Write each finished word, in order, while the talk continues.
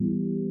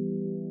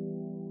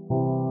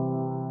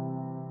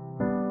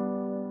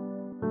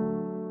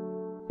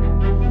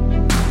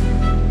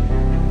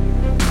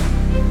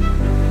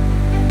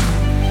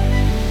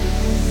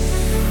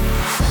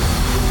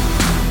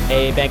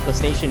Hey,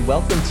 Bankless Nation,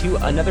 welcome to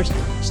another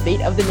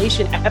State of the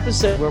Nation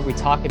episode where we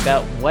talk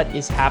about what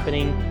is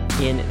happening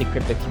in the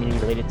crypto community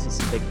related to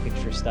some big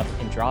picture stuff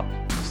and drop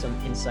some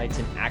insights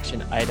and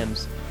action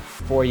items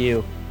for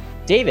you.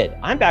 David,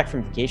 I'm back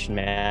from vacation,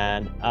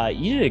 man.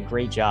 You did a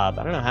great job.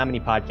 I don't know how many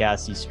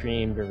podcasts you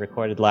streamed or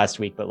recorded last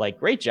week, but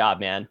great job,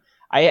 man.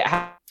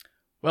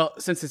 Well,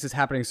 since this is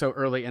happening so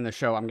early in the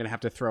show, I'm going to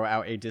have to throw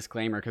out a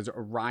disclaimer because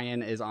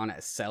Ryan is on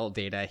cell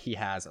data. He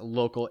has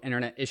local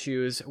internet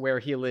issues where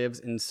he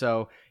lives, and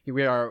so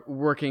we are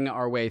working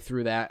our way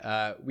through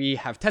that. We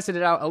have tested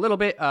it out a little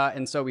bit,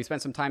 and so we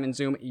spent some time in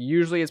Zoom.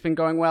 Usually it's been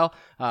going well,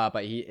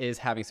 but he is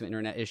having some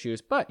internet issues,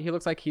 but he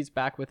looks like he's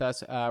back with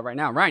us right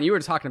now. Ryan, you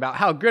were talking about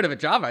how good of a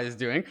job I was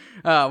doing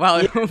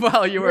while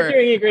you were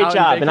doing a great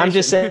job, and I'm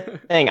just saying,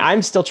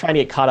 I'm still trying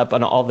to get caught up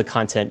on all the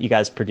content you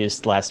guys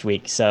produced last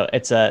week, so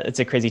it's a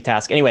crazy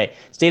task. Anyway,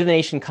 State of the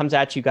Nation comes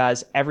at you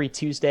guys every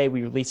Tuesday.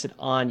 We release it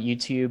on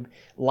YouTube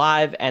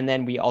live, and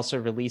then we also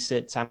release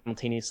it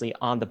simultaneously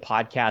on the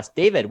podcast.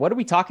 David, what are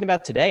we talking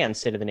about today on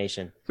State of the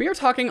Nation? We are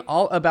talking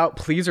all about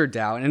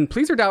PleasrDAO, and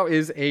PleasrDAO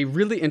is a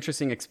really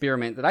interesting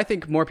experiment that I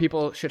think more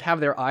people should have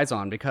their eyes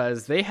on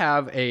because they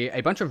have a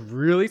bunch of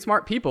really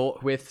smart people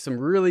with some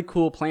really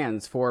cool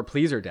plans for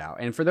PleasrDAO.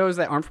 And for those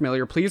that aren't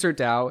familiar,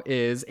 PleasrDAO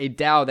is a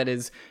DAO that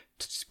is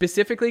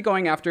specifically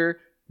going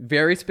after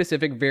very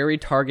specific, very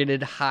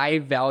targeted,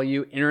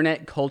 high-value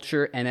internet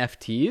culture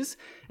NFTs.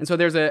 And so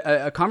there's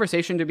a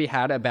conversation to be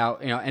had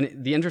about, and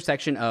the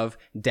intersection of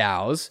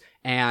DAOs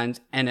and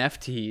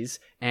NFTs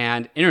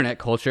and internet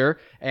culture,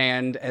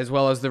 and as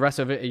well as the rest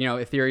of it,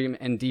 Ethereum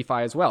and DeFi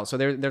as well. So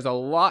there's a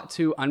lot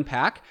to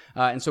unpack.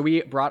 And so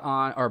we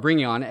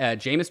bringing on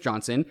Jameis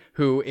Johnson,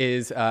 who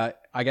is,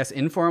 I guess,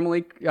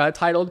 informally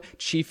titled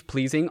Chief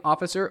Pleasing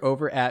Officer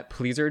over at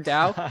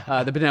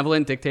PleasrDAO, the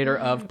benevolent dictator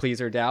of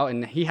PleasrDAO.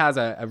 And he has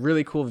a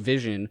really cool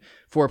vision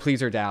for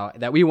PleasrDAO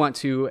that we want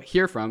to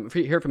hear from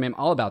him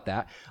all about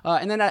that.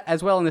 And then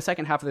as well in the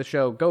second half of the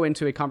show, go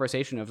into a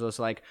conversation of just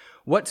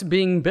what's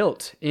being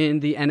built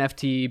in the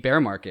NFT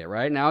bear market,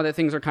 right? Now that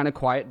things are kind of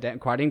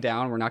quieting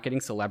down, we're not getting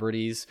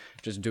celebrities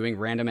just doing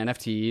random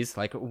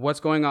NFTs, what's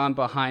going on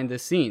behind the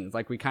scenes?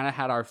 We kind of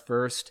had our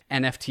first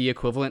NFT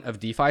equivalent of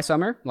DeFi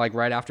summer,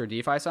 right after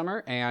DeFi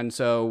summer. And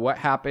so what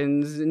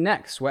happens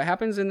next? What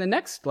happens in the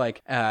next,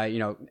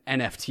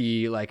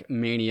 NFT,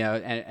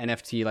 mania,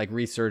 NFT,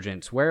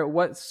 resurgence?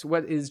 What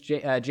is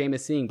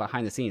Jameis seeing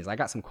behind the scenes? I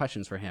got some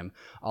questions for him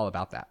all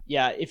about that.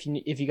 Yeah, if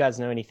you guys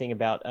know anything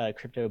about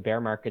crypto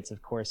bear markets,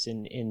 of course,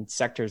 in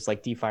sectors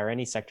like DeFi or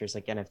any sectors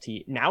like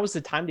NFT, now is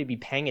the time to be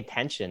paying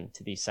attention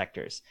to these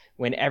sectors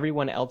when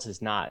everyone else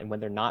is not, and when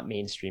they're not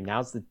mainstream.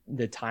 Now's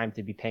the time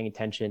to be paying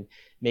attention,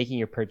 making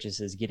your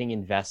purchases, getting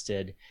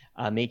invested,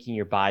 making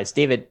your buys.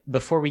 David,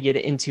 before we get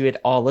into it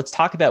all, let's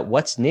talk about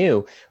what's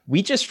new.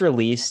 We just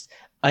released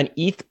an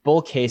ETH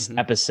bull case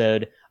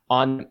episode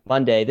on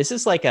Monday. This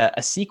is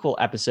a sequel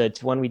episode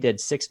to one we did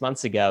 6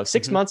 months ago.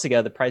 6 months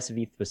ago, the price of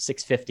ETH was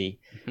 $650.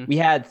 We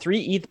had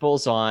 3 ETH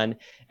bulls on,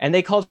 and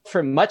they called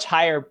for much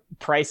higher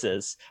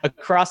prices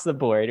across the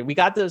board. We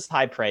got those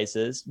high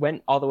prices,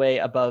 went all the way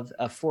above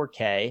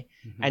 4K,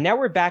 and now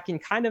we're back in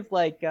kind of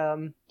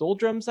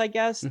doldrums, I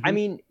guess. I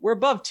mean, we're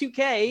above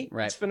 2K.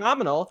 Right. It's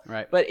phenomenal,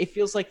 right? But it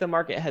feels like the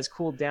market has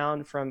cooled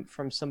down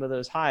from some of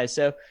those highs.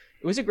 So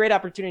it was a great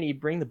opportunity to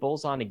bring the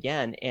bulls on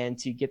again and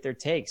to get their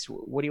takes.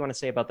 What do you want to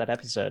say about that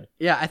episode?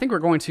 Yeah, I think we're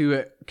going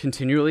to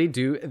continually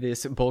do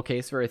this bull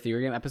case for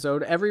Ethereum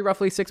episode every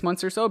roughly 6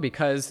 months or so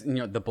because,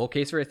 the bull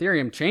case for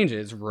Ethereum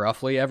changes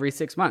roughly every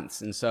 6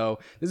 months. And so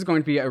this is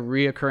going to be a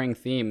reoccurring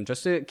theme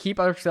just to keep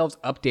ourselves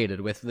updated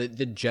with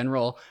the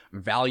general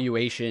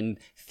valuation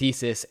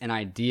thesis and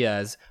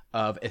ideas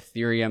of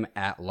Ethereum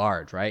at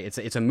large, right?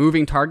 It's a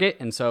moving target,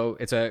 and so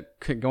it's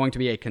going to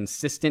be a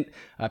consistent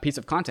piece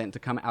of content to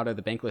come out of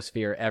the Bankless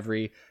sphere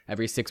every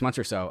 6 months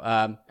or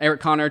so. Eric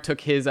Connor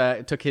took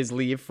his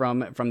leave from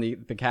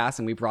the cast,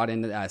 and we brought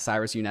in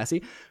Cyrus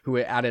Unesi, who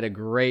added a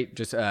great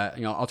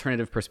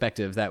alternative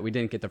perspective that we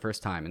didn't get the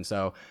first time, and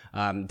so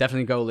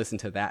definitely go listen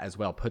to that as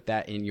well. Put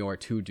that in your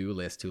to-do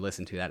list to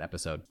listen to that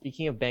episode.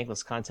 Speaking of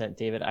Bankless content,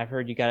 David, I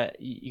heard you got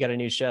a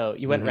new show.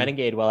 You went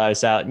Renegade while I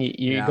was out, and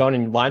you're going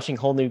and launching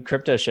whole new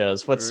crypto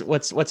shows.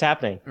 What's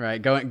happening? Right,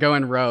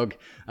 going rogue.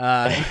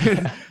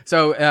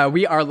 So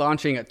we are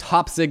launching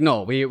Top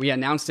Signal. We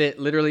announced it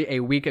literally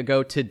a week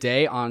ago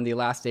today on the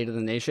last State of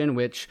the Nation,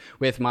 which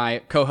with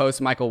my co-host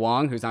Michael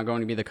Wong, who's now going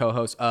to be the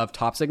co-host of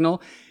Top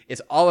Signal.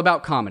 It's all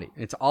about comedy.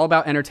 It's all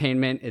about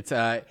entertainment.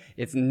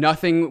 It's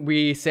nothing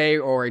we say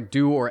or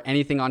do or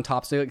anything on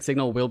Top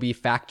Signal will be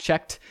fact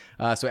checked.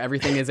 So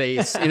everything is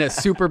in a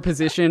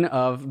superposition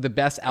of the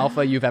best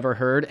alpha you've ever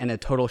heard and a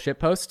total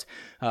shitpost.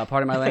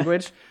 Pardon my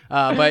language.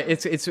 But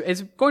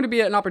it's going to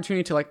be an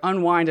opportunity to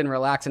unwind and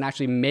relax and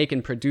actually make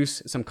and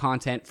produce some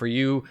content for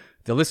you,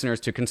 the listeners,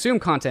 to consume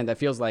content that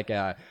feels like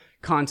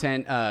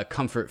content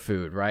comfort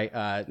food, right?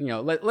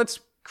 Let's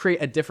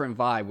create a different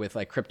vibe with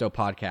like crypto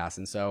podcasts.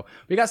 And so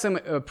we got some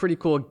pretty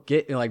cool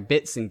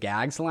bits and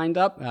gags lined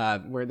up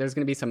where there's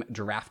going to be some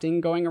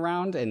drafting going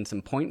around and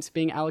some points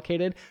being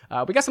allocated.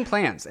 We got some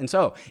plans. And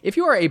so if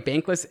you are a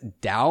Bankless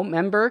DAO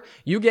member,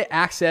 you get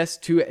access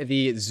to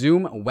the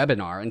Zoom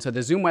webinar. And so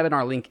the Zoom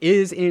webinar link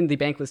is in the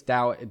Bankless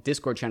DAO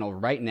Discord channel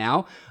right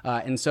now.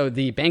 And so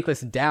the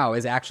Bankless DAO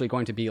is actually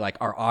going to be like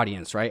our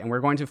audience, right? And we're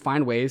going to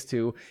find ways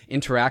to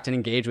interact and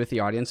engage with the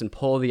audience and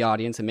pull the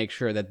audience and make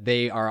sure that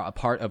they are a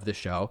part of the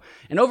show.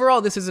 And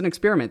overall, this is an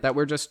experiment that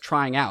we're just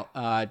trying out.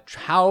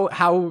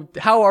 How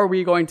are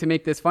we going to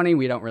make this funny?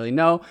 We don't really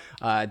know.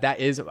 That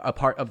is a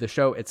part of the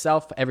show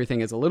itself.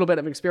 Everything is a little bit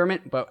of an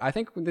experiment, but I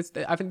think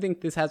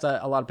this has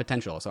a lot of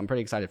potential. So I'm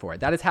pretty excited for it.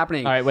 That is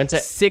happening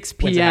 6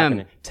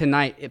 p.m.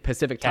 tonight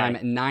Pacific time,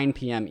 at 9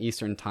 p.m.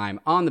 Eastern time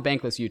on the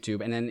Bankless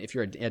YouTube. And then if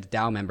you're a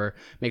DAO member,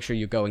 make sure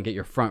you go and get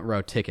your front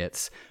row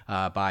tickets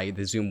by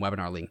the Zoom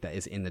webinar link that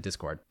is in the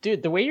Discord.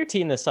 Dude, the way you're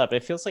teeing this up,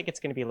 it feels like it's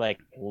going to be like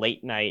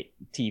late night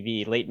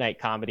TV, late night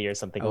comedy or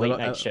something, late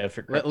night show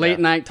for crypto. Late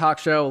night talk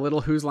show, a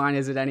little Whose Line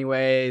Is It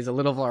Anyways, a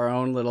little of our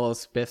own little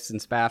spiffs and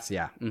spaffs.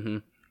 Yeah.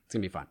 It's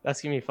gonna be fun.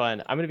 That's gonna be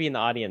fun. I'm gonna be in the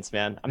audience,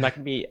 man. I'm not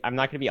gonna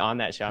be on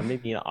that show. I'm gonna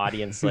be in the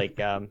audience, like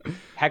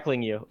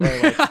heckling you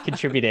or like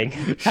contributing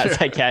as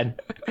I can.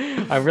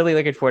 I'm really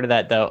looking forward to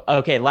that, though.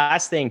 Okay,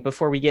 last thing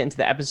before we get into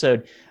the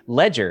episode: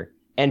 Ledger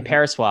and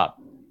Paraswap.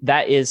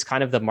 That is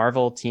kind of the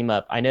Marvel team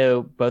up. I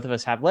know both of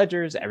us have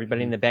ledgers.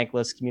 Everybody in the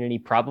Bankless community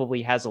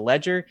probably has a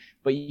ledger,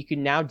 but you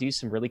can now do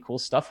some really cool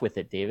stuff with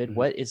it, David.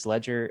 What is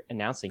Ledger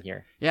announcing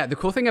here? Yeah, the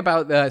cool thing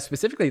about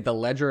specifically the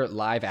Ledger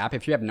Live app,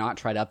 if you have not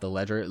tried out the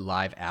Ledger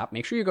Live app,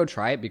 make sure you go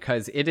try it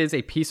because it is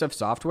a piece of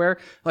software.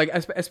 Like,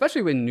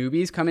 especially when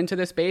newbies come into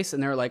this space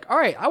and they're like, all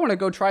right, I want to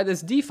go try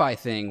this DeFi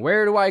thing.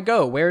 Where do I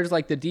go? Where's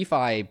like the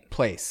DeFi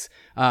place?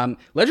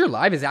 Ledger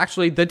Live is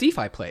actually the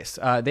DeFi place.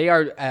 They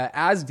are,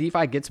 as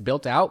DeFi gets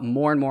built out,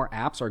 more and more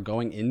apps are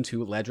going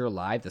into Ledger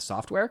Live, the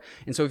software.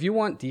 And so if you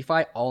want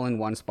DeFi all in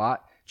one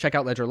spot, check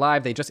out Ledger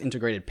Live. They just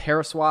integrated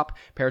Paraswap.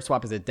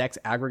 Paraswap is a DEX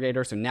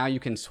aggregator, so now you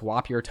can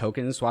swap your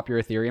tokens, swap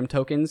your Ethereum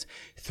tokens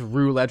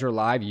through Ledger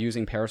Live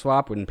using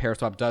Paraswap. When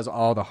Paraswap does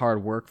all the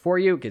hard work for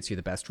you, gets you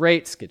the best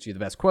rates, gets you the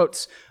best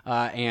quotes,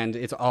 and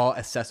it's all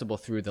accessible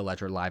through the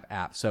Ledger Live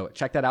app. So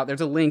check that out.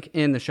 There's a link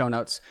in the show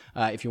notes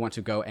if you want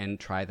to go and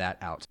try that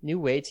out. New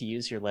way to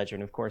use your Ledger,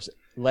 and of course,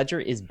 Ledger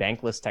is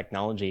bankless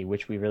technology,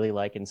 which we really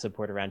like and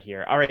support around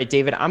here. All right,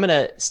 David, I'm going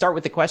to start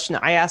with the question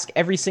I ask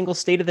every single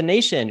state of the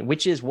nation,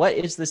 which is, what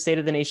is the state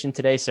of the nation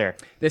today, sir?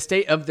 The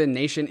state of the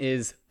nation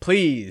is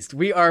pleased.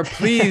 We are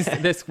pleased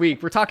this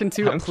week. We're talking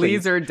to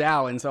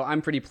PleasrDAO, and so I'm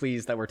pretty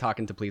pleased that we're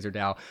talking to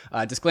PleasrDAO.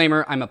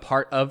 Disclaimer, I'm a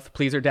part of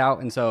PleasrDAO,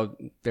 and so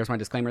there's my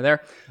disclaimer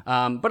there.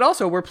 But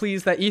also, we're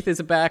pleased that ETH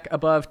is back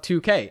above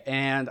 2K.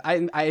 And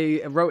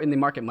I wrote in the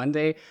Market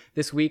Monday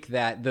this week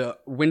that the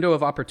window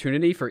of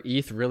opportunity for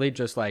ETH really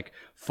just like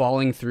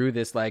falling through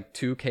this like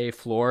 2K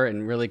floor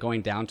and really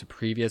going down to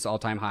previous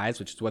all-time highs,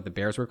 which is what the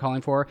bears were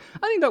calling for.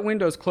 I think that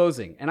window is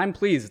closing, and I'm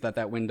pleased that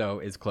that window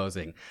is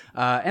closing.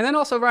 And then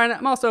also, Ryan,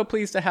 I'm also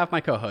pleased to have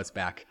my co-host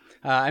back.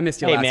 I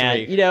missed you last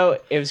week. You know,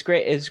 it was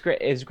great.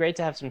 It was great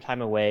to have some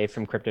time away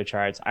from crypto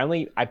charts.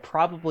 I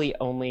probably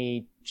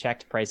only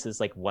checked prices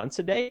like once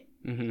a day,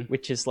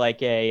 which is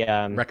like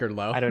a record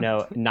low. I don't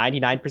know,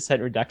 99%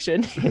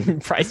 reduction in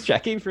price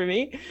checking for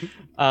me.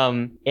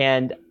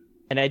 And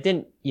I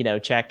didn't,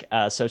 check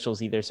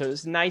socials either. So it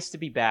was nice to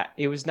be back.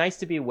 It was nice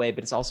to be away,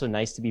 but it's also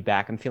nice to be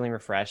back. I'm feeling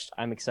refreshed.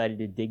 I'm excited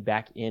to dig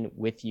back in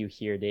with you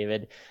here,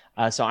 David.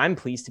 So I'm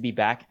pleased to be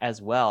back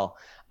as well.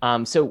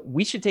 So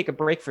we should take a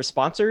break for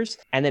sponsors,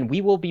 and then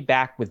we will be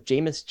back with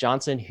Jameis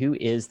Johnson, who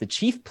is the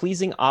Chief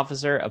Pleasing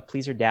Officer of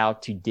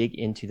PleasrDAO, to dig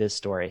into this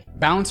story.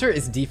 Balancer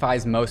is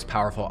DeFi's most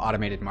powerful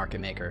automated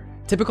market maker.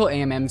 Typical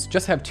AMMs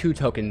just have 2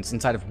 tokens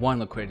inside of one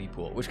liquidity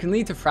pool, which can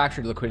lead to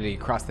fractured liquidity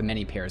across the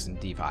many pairs in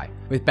DeFi.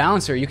 With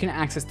Balancer, you can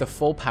access the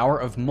full power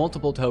of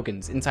multiple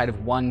tokens inside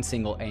of one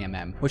single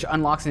AMM, which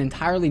unlocks an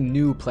entirely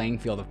new playing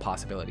field of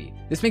possibility.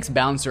 This makes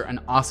Balancer an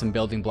awesome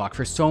building block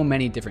for so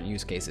many different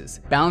use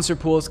cases. Balancer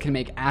pools can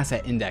make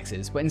asset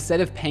indexes, but instead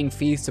of paying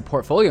fees to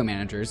portfolio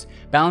managers,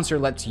 Balancer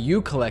lets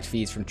you collect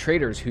fees from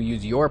traders who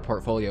use your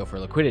portfolio for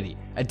liquidity.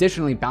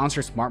 Additionally,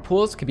 Balancer smart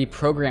pools can be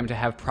programmed to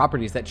have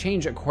properties that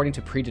change according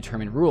to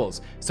predetermined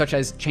rules, such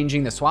as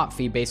changing the swap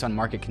fee based on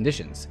market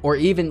conditions, or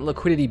even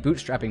liquidity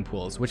bootstrapping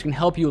pools, which can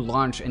help you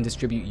launch and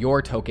distribute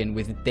your token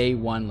with day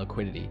one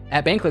liquidity.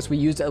 At Bankless, we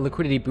used a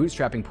liquidity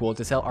bootstrapping pool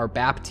to sell our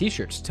BAP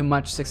t-shirts to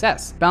much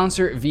success.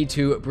 Balancer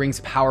V2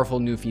 brings powerful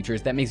new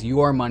features that makes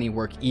your money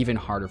work even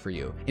harder for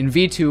you. In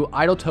V2,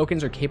 idle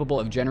tokens are capable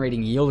of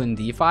generating yield in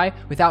DeFi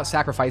without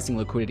sacrificing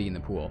liquidity in the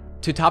pool.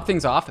 To top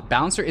things off,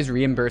 Balancer is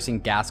reimbursing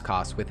gas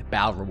costs with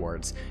BAL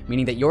rewards,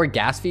 meaning that your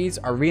gas fees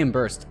are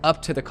reimbursed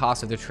up to the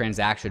cost of the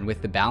transaction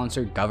with the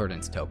Balancer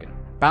governance token.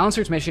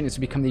 Balancer's mission is to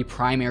become the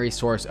primary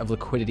source of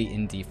liquidity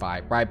in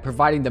DeFi by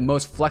providing the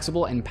most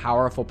flexible and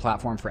powerful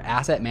platform for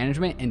asset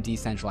management and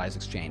decentralized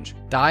exchange.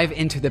 Dive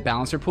into the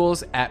Balancer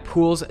pools at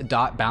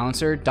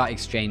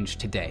pools.balancer.exchange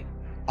today.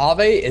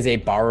 Aave is a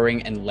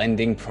borrowing and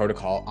lending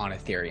protocol on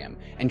Ethereum,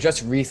 and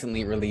just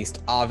recently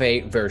released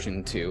Aave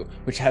version 2,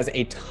 which has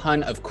a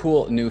ton of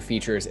cool new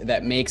features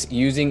that makes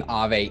using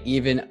Aave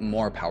even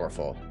more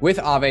powerful. With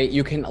Aave,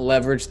 you can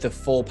leverage the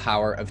full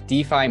power of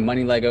DeFi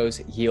money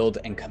Legos, yield,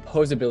 and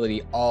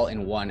composability all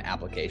in one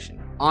application.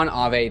 On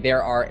Aave,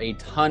 there are a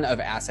ton of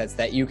assets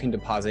that you can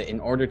deposit in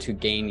order to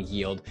gain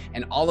yield,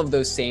 and all of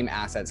those same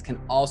assets can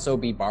also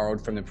be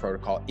borrowed from the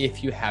protocol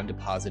if you have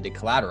deposited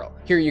collateral.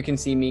 Here you can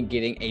see me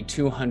getting a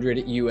 200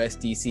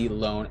 USDC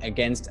loan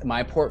against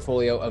my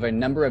portfolio of a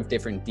number of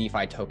different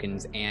DeFi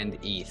tokens and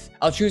ETH.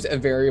 I'll choose a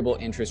variable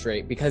interest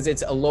rate because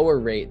it's a lower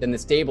rate than the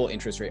stable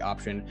interest rate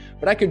option,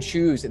 but I could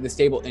choose the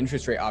stable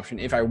interest rate option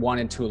if I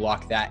wanted to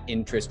lock that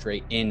interest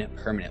rate in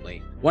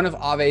permanently. One of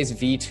Aave's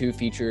V2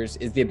 features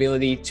is the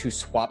ability to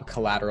swap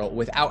collateral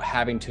without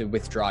having to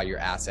withdraw your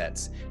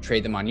assets,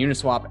 trade them on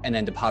Uniswap, and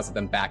then deposit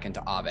them back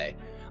into Aave.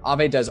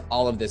 Aave does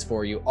all of this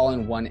for you all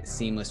in one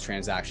seamless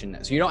transaction,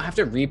 so you don't have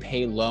to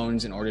repay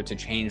loans in order to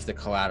change the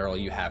collateral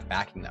you have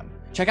backing them.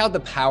 Check out the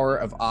power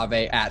of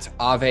Aave at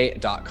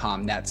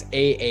aave.com. That's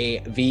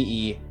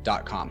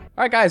AAVE.com. All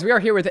right, guys, we are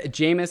here with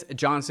Jameis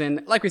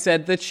Johnson, like we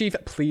said, the Chief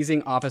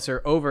Pleasing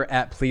Officer over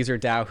at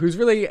PleasrDAO, who's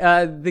really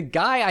the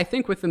guy, I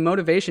think, with the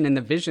motivation and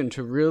the vision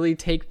to really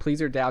take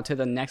PleasrDAO to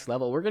the next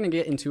level. We're going to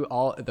get into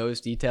all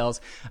those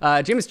details.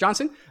 Jameis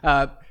Johnson,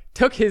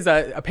 took his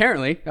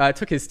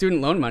took his student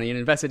loan money and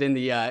invested in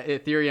the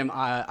Ethereum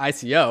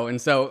ICO,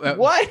 and so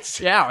what?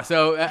 Yeah.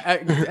 So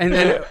and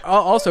then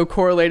also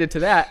correlated to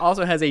that,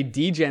 also has a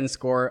DeFi degen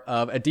score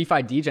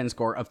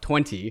of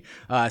 20.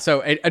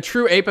 So a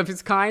true ape of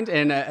his kind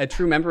and a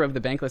true member of the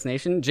Bankless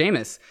Nation.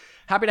 Jameis,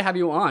 happy to have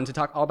you on to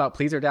talk all about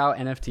PleasrDAO,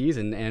 NFTs,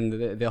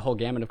 and the whole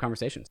gamut of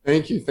conversations.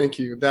 Thank you.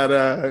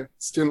 That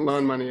student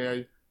loan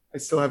money, I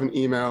still have an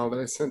email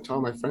that I sent to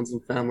all my friends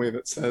and family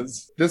that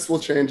says, this will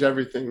change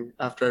everything,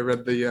 after I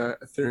read the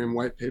Ethereum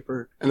white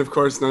paper. And of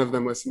course, none of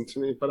them listened to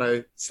me, but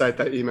I cite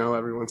that email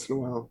every once in a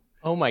while.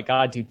 Oh my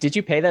God, dude. Did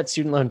you pay that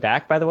student loan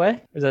back, by the way?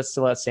 Or is that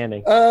still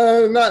outstanding?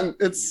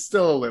 It's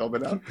still a little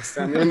bit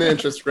outstanding. And the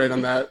interest rate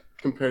on that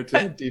compared to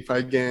the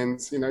DeFi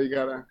gains, you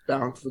gotta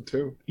balance the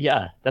two.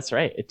 Yeah, that's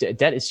right.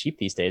 Debt is cheap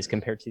these days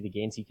compared to the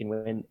gains you can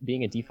win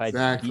being a DeFi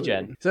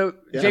degen. So,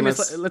 yeah,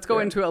 Jameis, let's go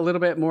into a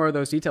little bit more of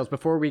those details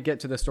before we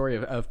get to the story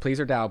of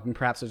PleasrDAO, and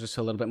perhaps just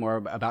a little bit more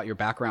about your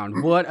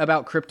background. What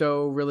about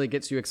crypto really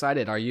gets you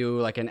excited? Are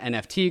you like an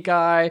NFT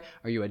guy?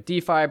 Are you a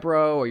DeFi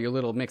bro? Are you a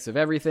little mix of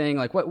everything?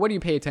 Like, what do you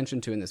pay attention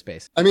to in this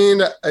space? I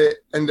mean,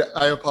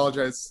 I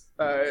apologize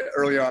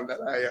early on that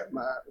I am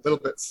a little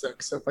bit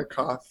sick, so if I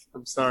cough,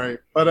 I'm sorry.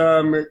 But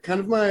kind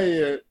of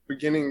my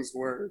beginnings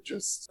were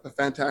just a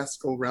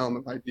fantastical realm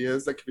of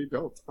ideas that could be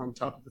built on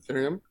top of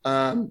Ethereum.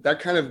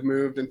 That kind of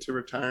moved into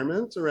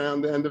retirement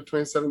around the end of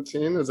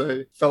 2017, as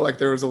I felt like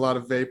there was a lot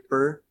of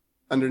vapor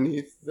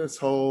underneath this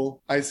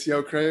whole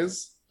ICO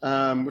craze,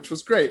 which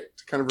was great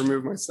to kind of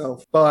remove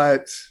myself.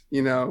 But,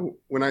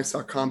 when I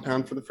saw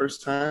Compound for the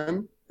first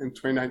time, in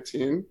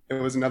 2019,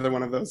 it was another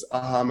one of those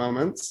aha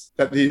moments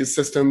that these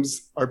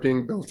systems are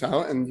being built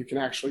out and you can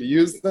actually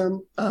use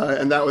them.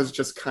 And that was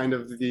just kind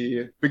of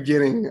the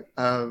beginning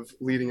of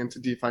leading into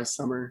DeFi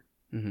summer.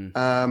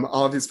 Mm-hmm.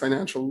 All of these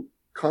financial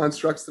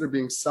constructs that are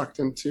being sucked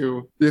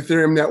into the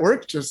Ethereum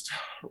network just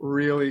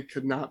really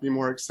could not be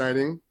more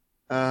exciting.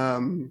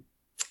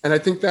 And I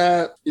think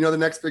that, the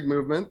next big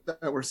movement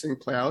that we're seeing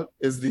play out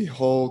is the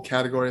whole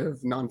category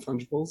of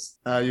non-fungibles.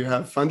 You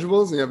have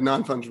fungibles and you have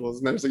non-fungibles,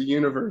 and there's a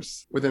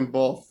universe within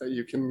both that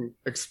you can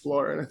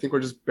explore. And I think we're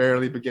just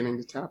barely beginning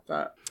to tap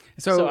that.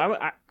 So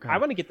I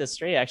want to get this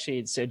straight,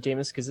 actually. So,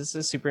 Jameis, because this is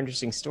a super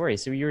interesting story.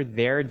 So you were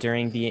there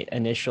during the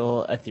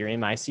initial Ethereum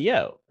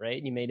ICO,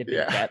 right? You made a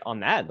big bet on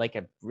that, like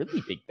a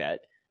really big bet.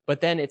 But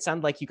then it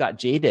sounded like you got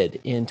jaded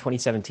in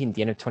 2017,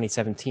 the end of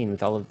 2017,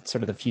 with all of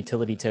sort of the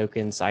futility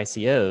tokens,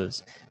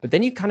 ICOs. But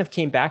then you kind of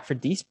came back for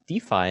DeFi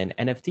and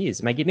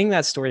NFTs. Am I getting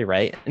that story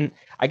right? And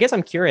I guess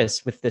I'm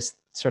curious with this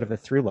sort of a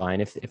through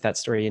line, if that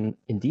story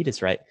indeed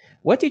is right.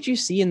 What did you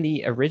see in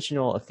the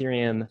original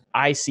Ethereum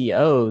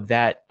ICO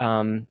that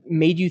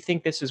made you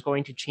think this was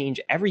going to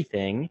change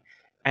everything?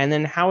 And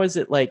then how is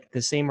it like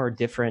the same or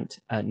different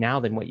now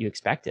than what you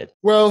expected?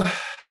 Well,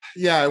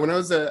 yeah, when I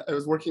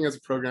was working as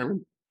a programmer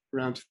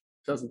around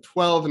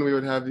 2012, and we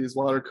would have these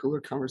water cooler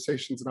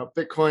conversations about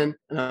Bitcoin.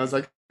 And I was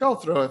like, I'll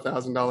throw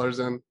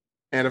 $1,000 in.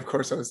 And of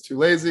course I was too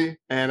lazy.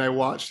 And I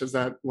watched as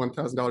that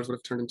 $1,000 would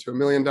have turned into $1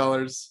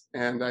 million.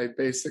 And I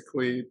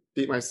basically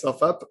beat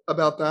myself up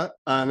about that.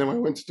 And then when I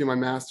went to do my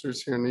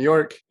master's here in New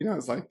York, I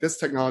was like, this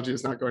technology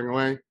is not going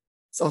away.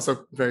 It's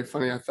also very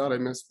funny. I thought I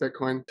missed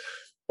Bitcoin.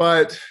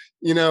 But,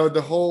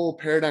 the whole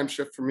paradigm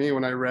shift for me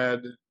when I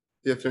read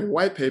the Ethereum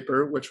white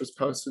paper, which was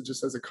posted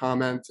just as a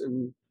comment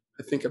in,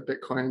 I think, a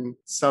Bitcoin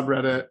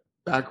subreddit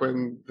back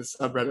when the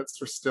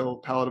subreddits were still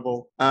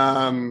palatable.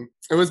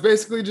 It was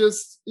basically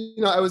just,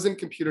 I was in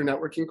computer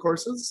networking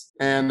courses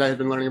and I had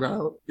been learning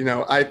about,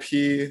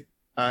 IP,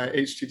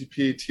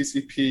 HTTP,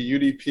 TCP,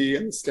 UDP,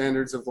 and the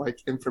standards of like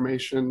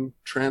information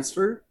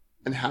transfer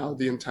and how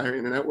the entire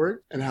internet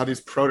worked and how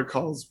these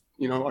protocols,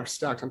 are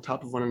stacked on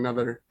top of one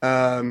another.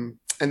 And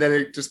then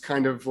it just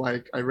kind of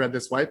like, I read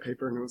this white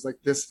paper and it was like,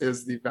 this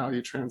is the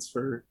value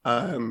transfer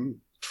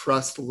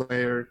trust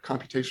layer,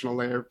 computational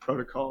layer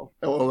protocol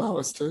that will allow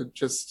us to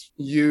just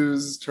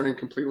use Turing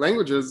complete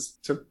languages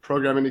to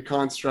program any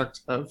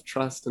construct of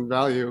trust and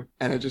value.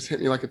 And it just hit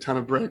me like a ton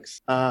of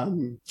bricks.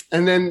 And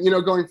then,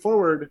 going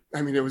forward,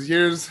 I mean, it was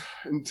years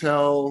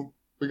until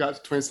we got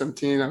to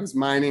 2017. I was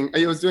mining.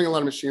 I was doing a lot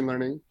of machine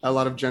learning, a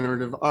lot of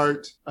generative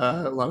art,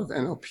 a lot of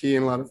NLP,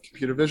 and a lot of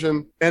computer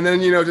vision. And then,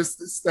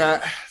 just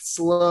that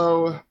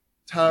slow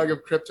tug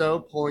of crypto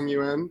pulling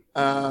you in.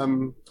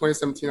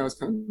 2017, I was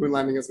kind of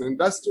moonlighting as an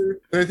investor.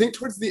 And I think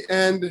towards the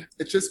end,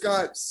 it just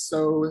got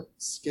so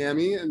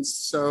scammy and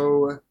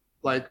so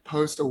like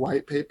post a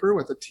white paper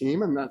with a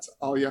team, and that's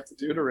all you have to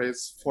do to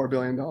raise $4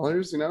 billion,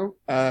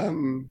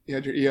 you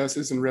had your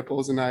EOSs and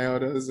Ripples and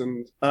IOTAs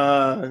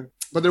and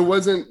but there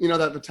wasn't,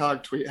 that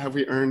Vitalik tweet, have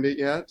we earned it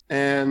yet?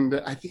 And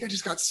I think I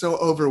just got so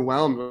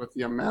overwhelmed with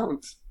the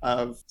amount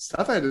of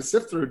stuff I had to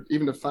sift through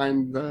even to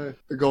find the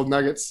gold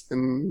nuggets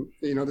and,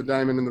 the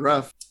diamond in the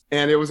rough.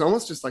 And it was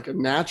almost just like a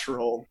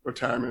natural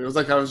retirement. It was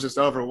like I was just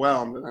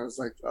overwhelmed. And I was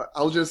like,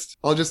 I'll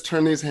just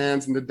turn these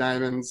hands into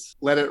diamonds,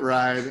 let it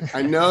ride.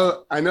 I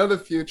know the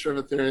future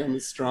of Ethereum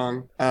is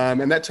strong.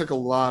 And that took a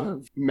lot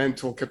of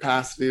mental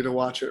capacity to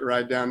watch it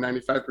ride down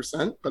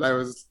 95%. But I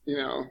was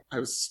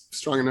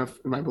strong enough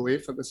in my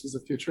belief that this was the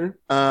future.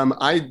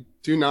 I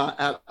do not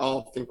at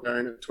all think we're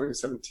in a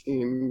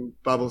 2017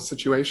 bubble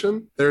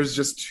situation. There's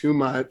just too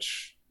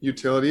much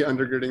utility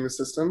undergirding the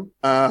system.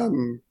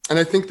 And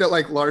I think that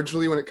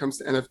largely when it comes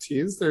to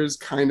NFTs, there's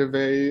kind of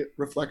a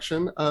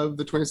reflection of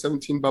the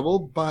 2017 bubble,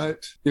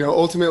 but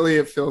ultimately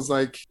it feels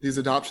like these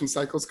adoption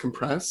cycles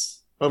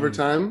compress over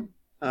time,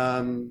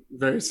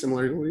 very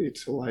similarly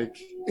to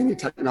any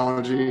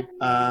technology.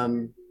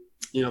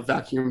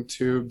 Vacuum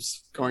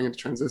tubes going into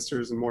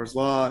transistors and Moore's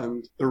law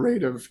and the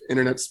rate of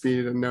internet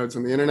speed and nodes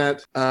on the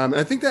internet. And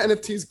I think that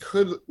NFTs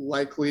could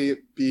likely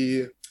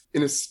be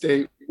in a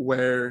state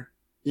where,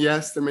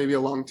 yes, there may be a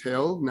long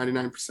tail,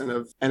 99%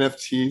 of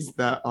NFTs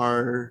that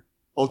are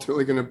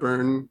ultimately going to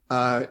burn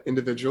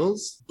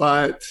individuals,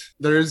 but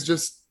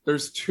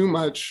there's too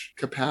much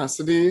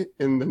capacity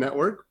in the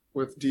network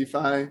with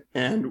DeFi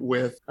and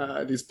with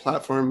these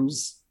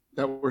platforms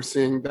that we're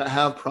seeing that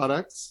have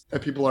products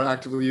that people are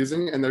actively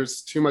using. And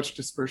there's too much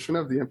dispersion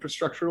of the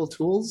infrastructural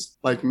tools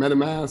like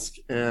MetaMask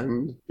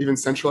and even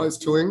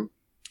centralized tooling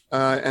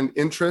and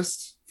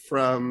interest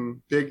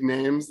from big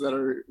names that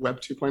are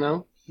Web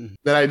 2.0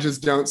 that I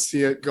just don't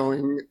see it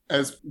going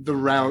as the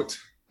route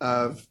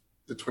of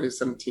the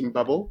 2017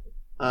 bubble.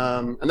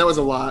 And that was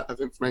a lot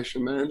of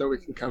information there that we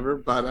can cover,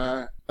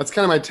 but that's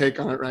kind of my take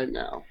on it right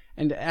now.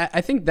 And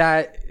I think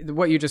that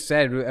what you just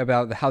said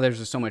about how there's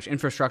just so much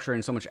infrastructure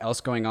and so much else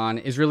going on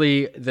is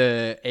really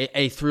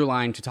a through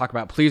line to talk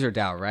about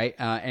PleasrDAO, right?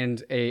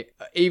 And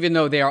even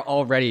though they are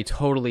already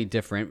totally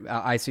different,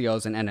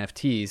 ICOs and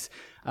NFTs,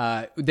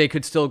 they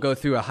could still go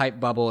through a hype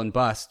bubble and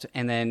bust,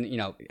 and then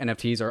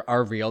NFTs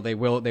are real. They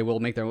will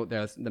make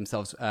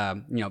themselves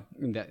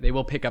they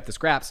will pick up the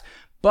scraps,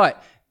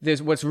 but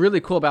what's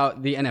really cool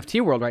about the NFT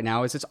world right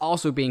now is it's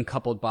also being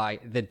coupled by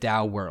the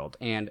DAO world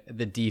and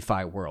the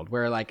DeFi world,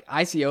 where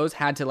ICOs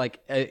had to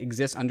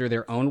exist under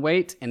their own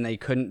weight and they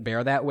couldn't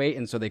bear that weight,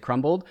 and so they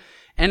crumbled.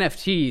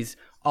 NFTs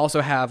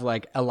also have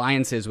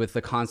alliances with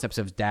the concepts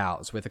of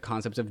DAOs, with the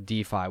concepts of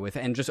DeFi,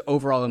 and just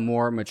overall a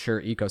more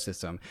mature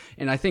ecosystem.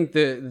 And I think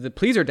the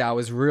PleasrDAO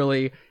is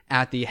really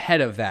at the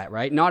head of that,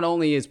 right? Not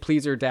only is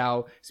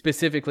PleasrDAO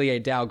specifically a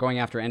DAO going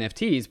after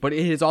NFTs, but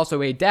it is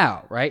also a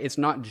DAO, right? It's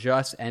not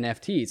just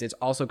NFTs. It's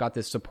also got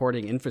this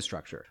supporting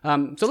infrastructure.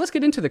 So let's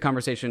get into the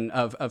conversation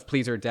of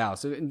PleasrDAO.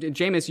 So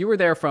Jameis, you were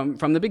there from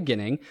the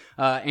beginning,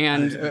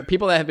 and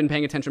people that have been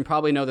paying attention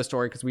probably know the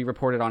story because we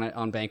reported on it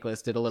on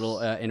Bankless, did a little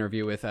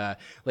interview with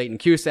Leighton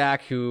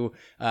Cusack, who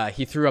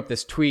he threw up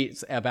this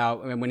tweet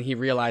about when he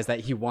realized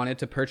that he wanted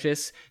to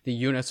purchase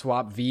the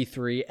Uniswap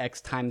V3 X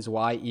times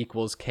Y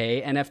equals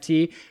K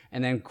NFT,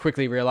 and then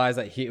quickly realized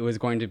that it was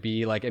going to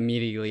be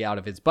immediately out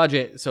of his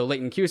budget. So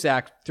Leighton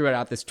Cusack threw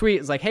out this tweet.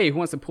 It's like, hey, who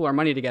wants to pool our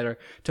money together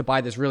to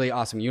buy this really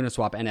awesome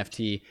Uniswap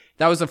NFT?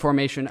 That was the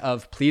formation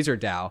of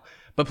PleasrDAO.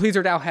 But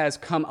PleasrDAO has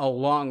come a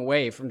long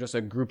way from just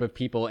a group of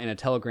people in a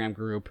Telegram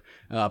group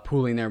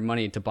pooling their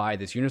money to buy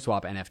this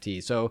Uniswap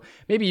NFT. So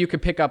maybe you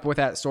could pick up where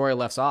that story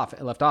left off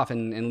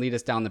and lead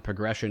us down the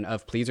progression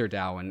of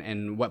PleasrDAO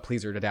and what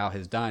PleasrDAO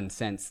has done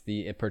since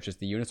it purchased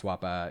the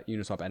Uniswap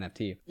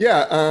NFT.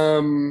 Yeah.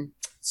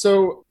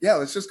 So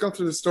let's just go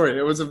through the story.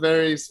 It was a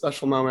very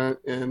special moment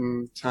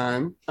in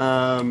time.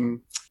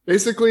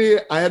 Basically,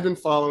 I had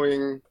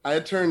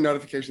turned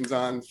notifications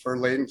on for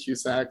Leighton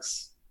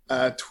Cusack's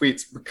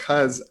tweets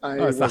because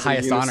it's the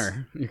highest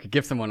honor you could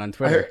give someone on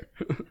Twitter.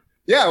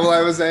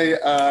 I was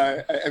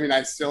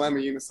I still am a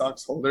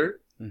Unisocks holder.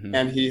 Mm-hmm.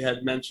 And he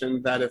had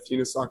mentioned that if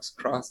Unisocks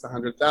crossed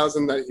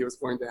 100,000, that he was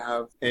going to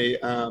have a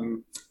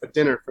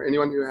dinner for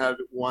anyone who had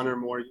one or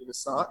more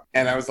Unisock.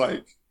 And I was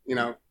like,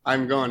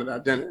 I'm going to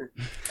that dinner.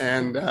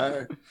 And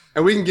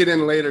we can get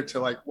in later to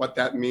like what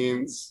that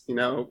means,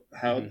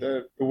 how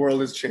the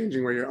world is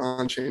changing, where your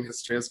on-chain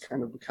history is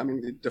kind of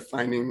becoming the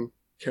defining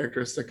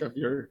characteristic of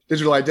your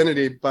digital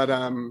identity. But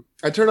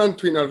I turn on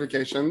tweet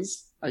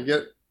notifications.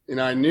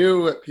 I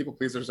knew people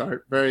pleasers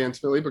art very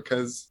intimately,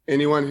 because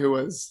anyone who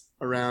was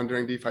around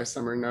during DeFi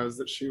summer knows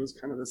that she was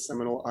kind of the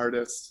seminal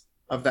artist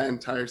of that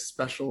entire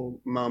special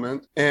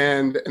moment.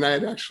 And I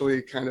had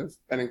actually kind of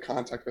been in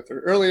contact with her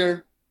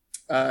earlier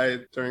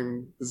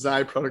during the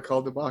Xi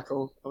protocol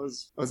debacle. That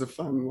was a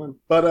fun one.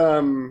 But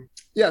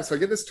so I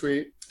get this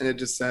tweet and it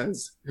just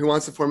says, who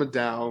wants to form a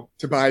DAO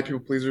to buy People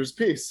Pleaser's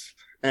piece?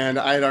 And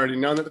I had already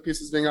known that the piece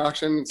was being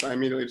auctioned. So I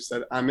immediately just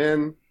said, I'm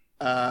in.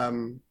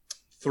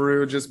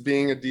 Through just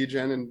being a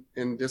degen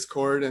in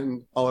Discord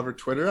and all over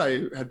Twitter,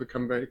 I had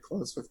become very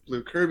close with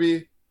Blue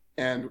Kirby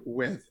and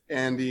with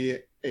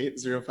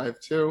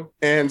Andy8052.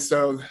 And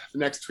so the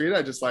next tweet,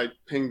 I just like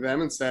pinged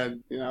them and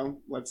said,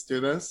 let's do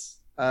this.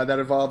 That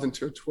evolved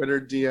into a Twitter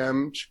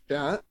DM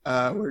chat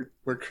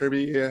where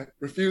Kirby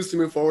refused to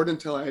move forward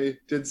until I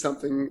did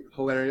something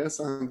hilarious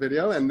on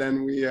video. And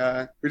then we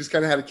just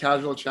kind of had a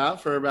casual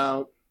chat for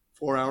about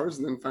 4 hours,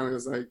 and then finally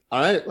was like,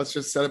 all right, let's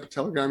just set up a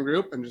Telegram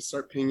group and just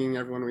start pinging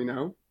everyone we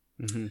know.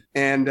 Mm-hmm.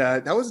 And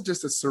that was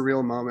just a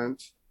surreal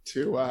moment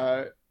to,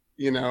 I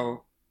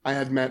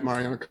had met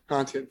Mariano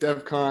Conti at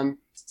DevCon.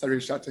 So I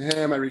reached out to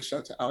him. I reached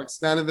out to Alex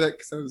Stanovic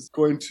because I was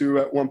going to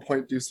at one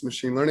point do some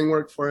machine learning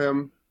work for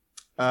him.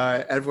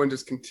 Everyone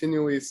just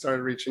continually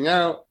started reaching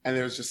out, and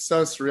it was just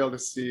so surreal to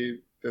see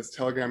this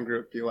Telegram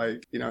group be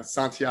like,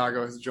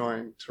 Santiago has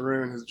joined,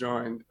 Tarun has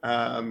joined,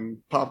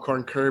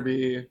 Popcorn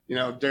Kirby,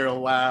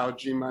 Daryl Lau,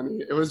 G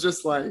Money. It was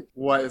just like,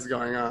 what is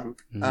going on?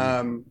 Mm-hmm.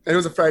 And it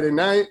was a Friday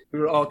night. We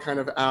were all kind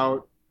of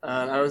out.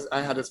 I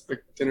had this big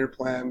dinner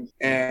planned,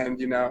 and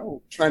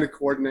trying to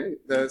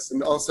coordinate this,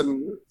 and all of a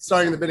sudden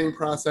starting the bidding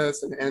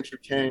process, and Andrew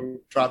King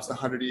drops a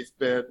 100 ETH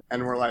bid,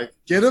 and we're like,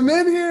 get him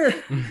in here.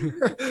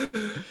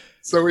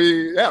 So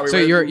So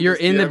you're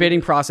in the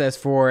bidding process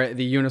for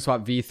the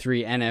Uniswap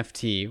V3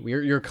 NFT.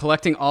 You're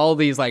collecting all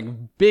these like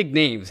big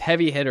names,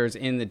 heavy hitters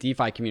in the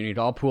DeFi community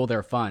to all pool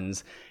their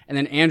funds, and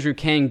then Andrew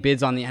Kang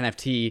bids on the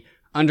NFT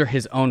under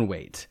his own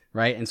weight,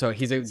 right? And so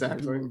he's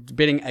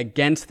bidding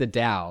against the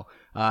DAO.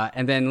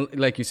 And then,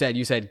 like you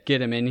said,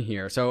 get him in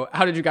here. So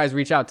how did you guys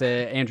reach out to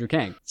Andrew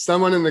Kang?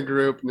 Someone in the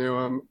group knew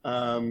him.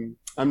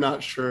 I'm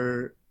not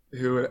sure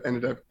who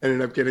ended up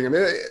getting him.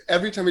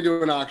 Every time we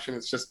do an auction,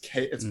 it's just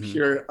it's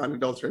pure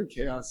unadulterated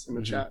chaos in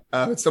the chat.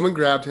 But someone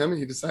grabbed him, and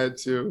he decided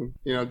to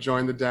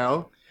join the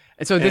DAO.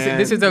 And so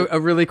this is a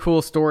really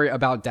cool story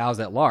about DAOs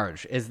at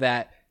large, is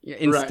that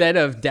instead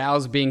of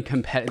DAOs being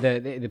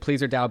the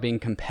PleasrDAO being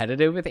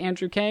competitive with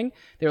Andrew Kang,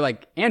 they're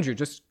like, Andrew,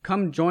 just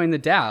come join the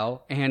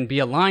DAO and be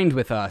aligned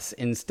with us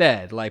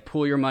instead. Like,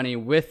 pool your money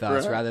with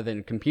us rather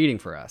than competing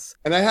for us.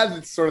 And I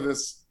had sort of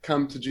this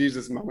come to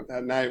Jesus moment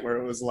that night where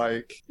it was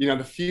like,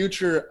 the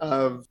future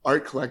of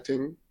art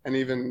collecting and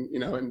even,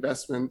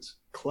 investment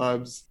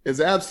clubs is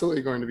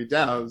absolutely going to be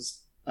DAOs.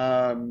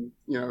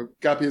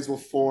 Guppies will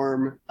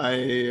form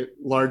a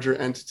larger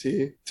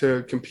entity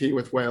to compete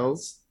with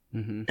whales.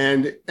 Mm-hmm.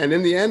 And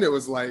in the end, it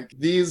was like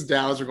these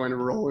DAOs are going to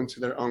roll into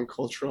their own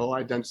cultural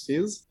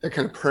identities that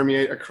kind of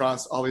permeate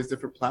across all these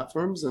different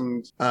platforms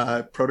and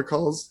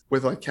protocols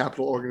with like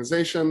capital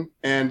organization.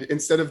 And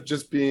instead of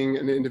just being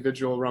an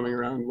individual roaming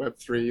around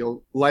Web3,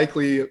 you'll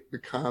likely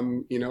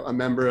become, a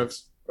member of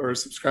or a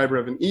subscriber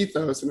of an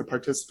ethos and a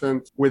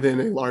participant within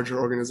a larger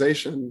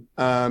organization.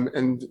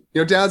 And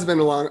DAOs have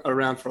been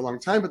around for a long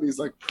time, but these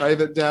like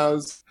private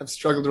DAOs have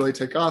struggled to really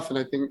take off. And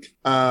I think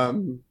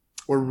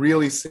we're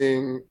really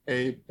seeing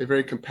a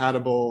very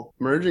compatible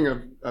merging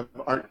of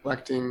art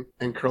collecting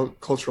and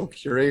cultural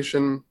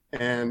curation,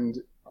 and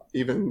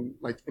even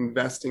like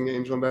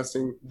angel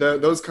investing.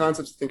 Those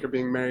concepts I think are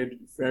being married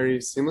very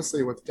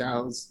seamlessly with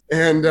DAOs.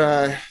 And,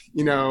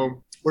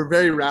 we're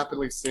very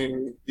rapidly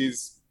seeing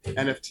these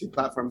NFT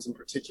platforms in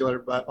particular,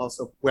 but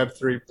also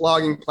Web3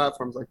 blogging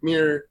platforms like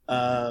Mirror,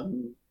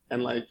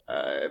 and like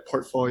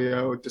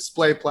portfolio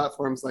display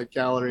platforms like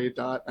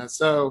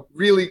Gallery.so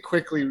really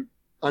quickly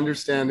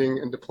understanding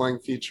and deploying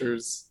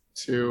features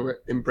to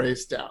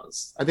embrace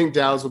DAOs. I think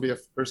DAOs will be a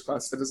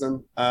first-class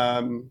citizen.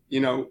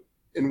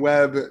 In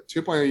Web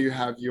 2.0, you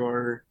have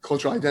your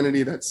cultural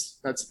identity that's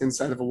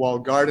inside of a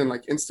walled garden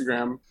like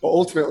Instagram, but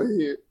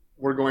ultimately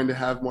we're going to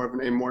have more of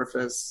an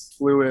amorphous,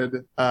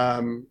 fluid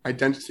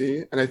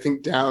identity. And I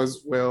think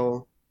DAOs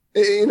will,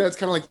 it's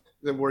kind of like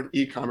the word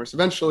e-commerce.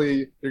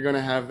 Eventually, you're going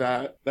to have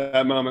that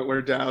moment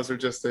where DAOs are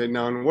just a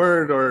known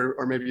word,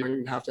 or maybe you don't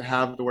even have to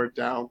have the word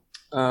DAO.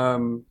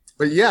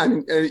 But yeah, I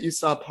mean, you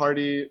saw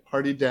Party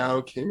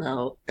DAO came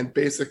out and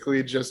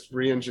basically just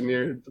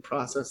re-engineered the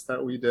process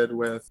that we did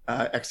with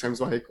X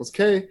times Y equals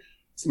K.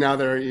 So now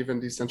there are even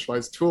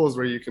decentralized tools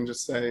where you can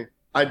just say,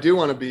 I do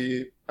want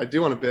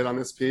to bid on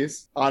this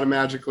piece.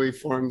 Automatically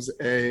forms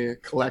a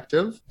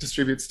collective,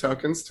 distributes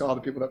tokens to all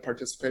the people that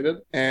participated.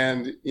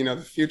 And, the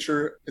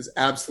future is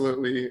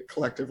absolutely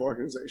collective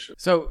organization.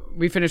 So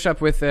we finish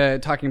up with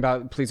talking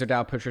about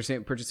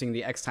PleasrDAO purchasing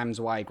the X times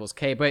Y equals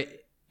K, but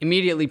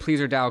immediately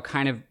PleasrDAO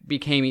kind of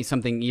became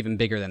something even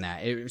bigger than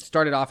that. It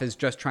started off as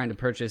just trying to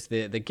purchase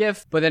the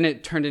GIF, but then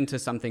it turned into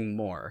something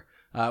more.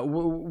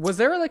 Was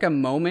there like a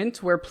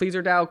moment where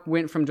PleasrDAO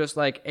went from just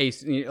like a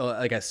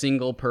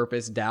single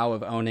purpose DAO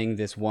of owning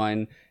this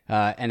one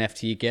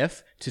NFT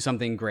GIF to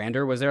something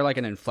grander? Was there like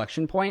an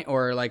inflection point,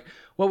 or like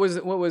what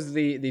was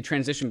the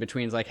transition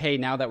between like, hey,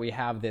 now that we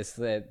have this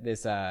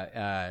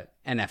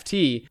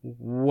NFT,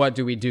 what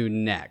do we do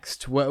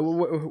next?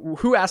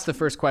 Who asked the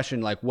first question,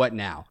 like, what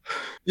now?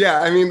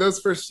 Yeah, I mean, those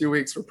first few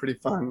weeks were pretty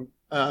fun.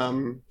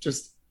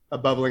 Just a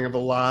bubbling of a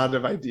lot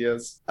of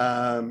ideas.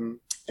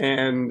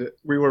 And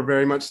we were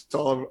very much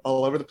all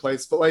over the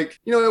place. But like,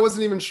 I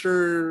wasn't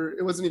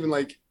even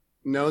like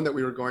known that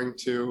we were going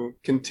to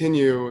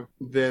continue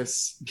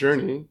this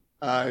journey.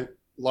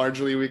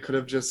 Largely, we could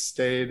have just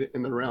stayed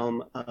in the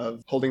realm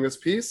of holding this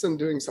piece and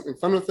doing something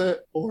fun with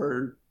it,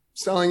 or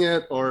selling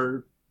it,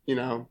 or,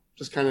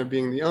 just kind of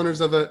being the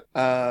owners of it.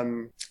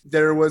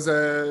 There was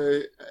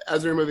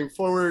as we were moving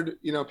forward,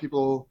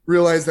 people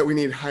realized that we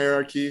need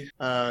hierarchy,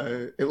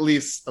 at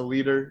least a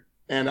leader.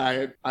 And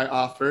I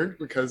offered,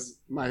 because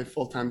my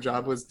full-time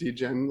job was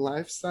degen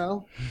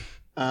lifestyle.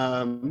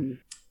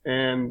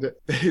 And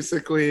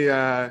basically,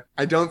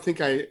 I don't think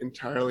I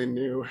entirely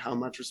knew how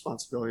much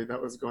responsibility that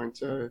was going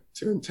to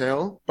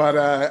entail. But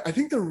I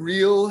think the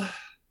real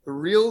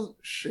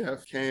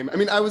shift came. I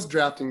mean, I was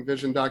drafting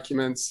vision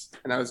documents,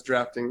 and I was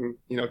drafting,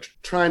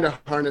 trying to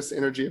harness the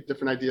energy of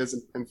different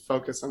ideas and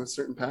focus on a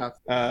certain path.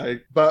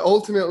 But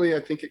ultimately, I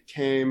think it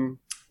came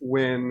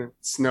when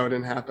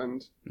SotN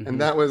happened. Mm-hmm.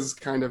 And that was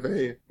kind of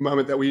a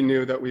moment that we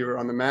knew that we were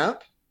on the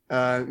map.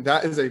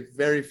 That is a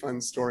very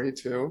fun story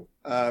too,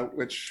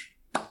 which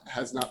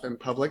has not been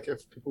public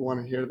if people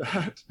want to hear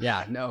that.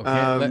 Yeah, no.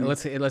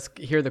 Let's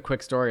hear the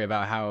quick story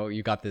about how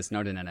you got this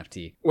SotN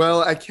NFT.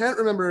 Well, I can't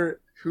remember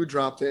who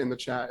dropped it in the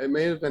chat. It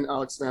may have been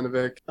Alex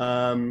Vanovic.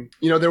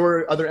 There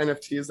were other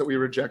NFTs that we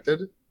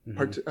rejected.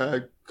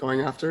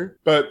 Going after,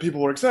 but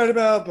people were excited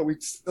about, but we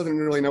still didn't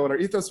really know what our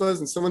ethos was.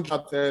 And someone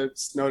dropped the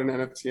SotN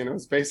NFT, and it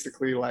was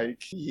basically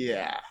like,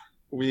 yeah,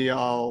 we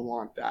all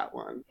want that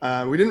one.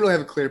 We didn't really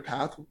have a clear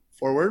path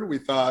forward. We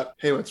thought,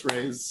 hey, let's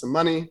raise some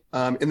money.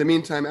 In the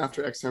meantime,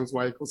 after X times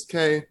Y equals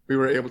K, we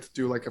were able to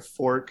do like a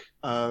fork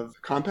of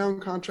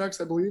compound contracts,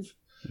 I believe.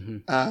 Mm-hmm.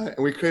 And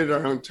we created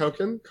our own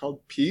token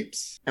called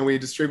Peeps, and we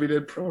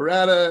distributed pro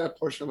rata a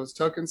portion of those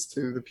tokens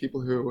to the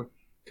people who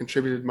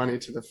contributed money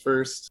to the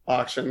first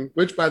auction,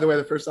 which, by the way,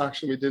 the first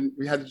auction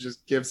we had to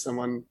just give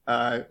someone,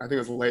 I think it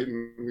was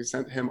Leighton, we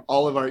sent him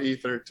all of our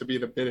ether to be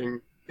the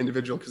bidding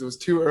individual, because it was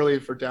too early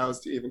for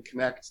DAOs to even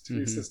connect to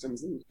these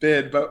systems and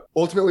bid. But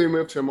ultimately we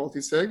moved to a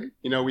multi-sig.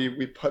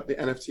 We put the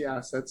NFT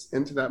assets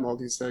into that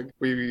multi-sig.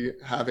 We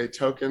have a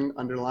token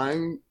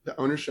underlying the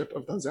ownership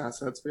of those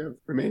assets. We have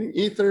remaining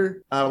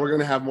ether. We're going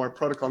to have more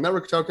protocol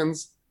network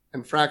tokens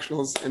and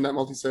fractionals in that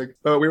multi-sig.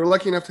 But we were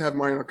lucky enough to have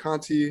Mariano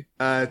Conti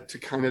to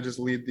kind of just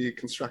lead the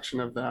construction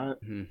of that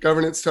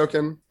governance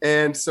token.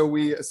 And so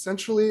we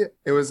essentially,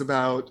 it was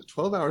about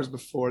 12 hours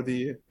before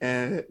the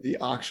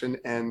auction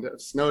end of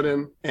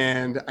SotN.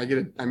 And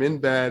I'm in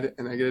bed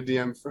and I get a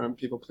DM from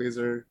People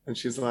Pleaser, and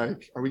she's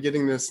like, are we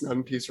getting this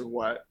SotN piece or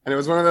what? And it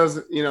was one of those,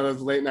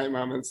 those late night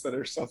moments that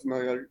are so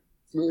familiar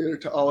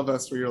to all of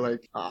us, where you're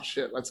like, oh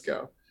shit, let's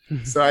go.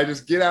 So I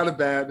just get out of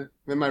bed,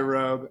 I'm in my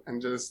robe,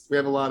 and we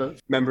have a lot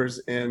of members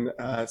in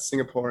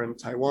Singapore and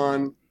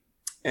Taiwan.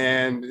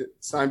 And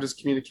so I'm just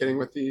communicating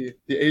with the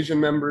Asian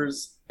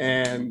members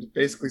and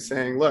basically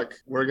saying, look,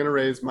 we're going to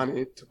raise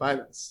money to buy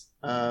this.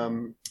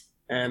 And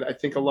I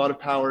think a lot of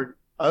power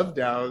of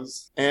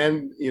DAOs,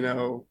 and,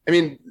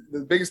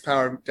 the biggest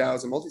power of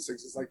DAOs and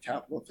multi-sigs is like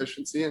capital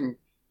efficiency and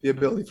the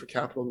ability for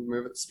capital to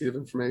move at the speed of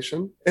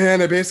information.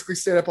 And I basically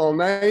stayed up all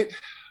night.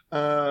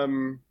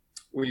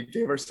 We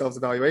gave ourselves a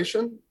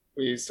valuation.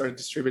 We started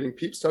distributing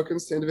Peeps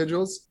tokens to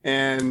individuals,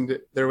 and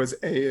there was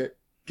a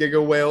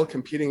Giga Whale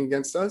competing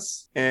against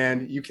us.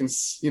 And you can,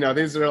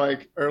 these are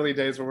like early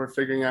days where we're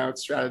figuring out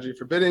strategy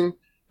for bidding,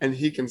 and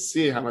he can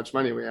see how much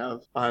money we have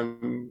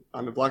on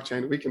the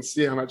blockchain. We can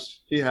see how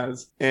much he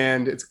has,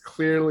 and it's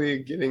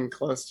clearly getting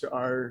close to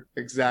our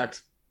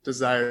exact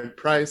desired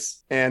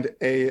price. And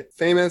a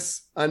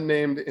famous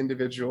unnamed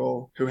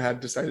individual who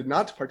had decided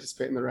not to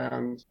participate in the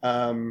round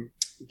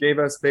gave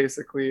us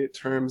basically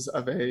terms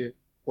of a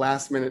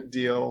last minute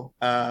deal,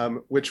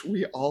 which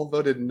we all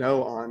voted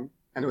no on.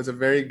 And it was a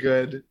very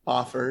good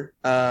offer.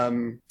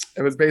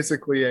 It was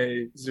basically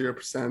a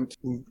 0%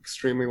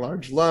 extremely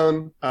large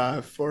loan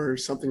for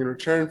something in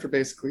return for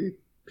basically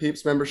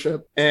Peeps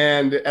membership.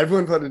 And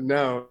everyone voted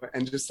no.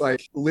 And just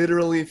like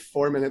literally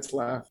 4 minutes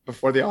left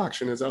before the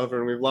auction is over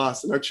and we've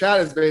lost. And our chat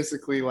is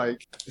basically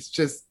like, it's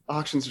just,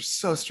 auctions are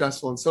so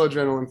stressful and so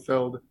adrenaline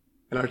filled.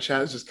 And our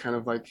chat is just kind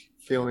of like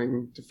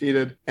feeling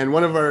defeated. And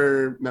one of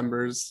our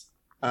members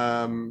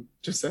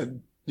just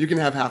said, "You can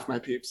have half my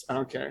peeps. I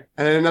don't care."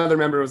 And then another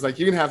member was like,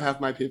 "You can have half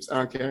my peeps. I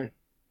don't care."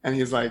 And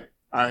he's like,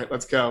 "All right,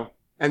 let's go."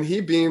 And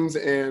he beams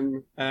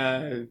in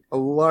a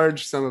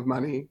large sum of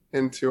money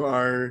into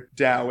our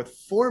DAO with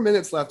 4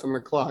 minutes left on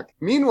the clock.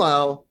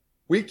 Meanwhile,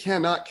 we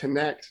cannot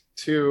connect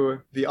to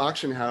the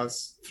auction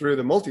house through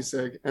the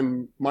multisig,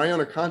 and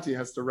Mariano Conti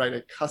has to write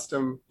a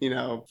custom,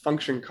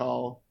 function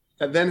call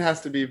that then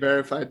has to be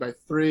verified by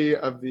 3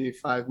 of the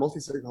 5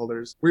 multisig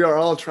holders. We are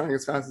all trying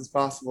as fast as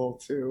possible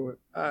to,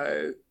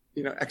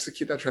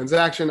 execute that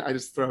transaction. I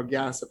just throw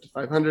gas up to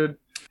 500.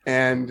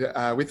 And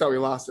we thought we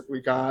lost it.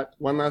 We got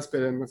one last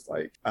bid in with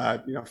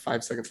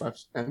 5 seconds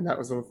left. And that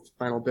was the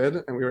final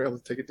bid. And we were able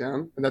to take it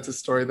down. And that's a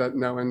story that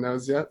no one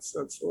knows yet.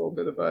 So it's a little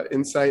bit of an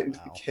insight into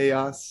the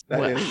chaos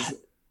that is.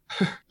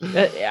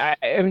 I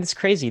mean, it's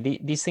crazy.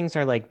 These things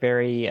are like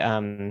very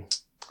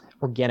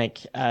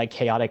organic,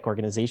 chaotic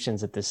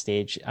organizations at this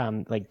stage.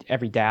 Like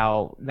every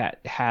DAO that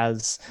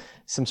has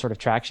some sort of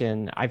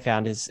traction, I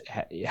found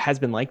has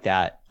been like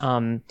that.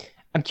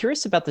 I'm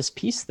curious about this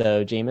piece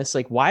though, Jameis.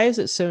 Like, why is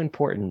it so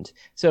important?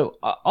 So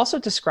also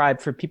describe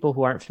for people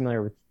who aren't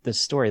familiar with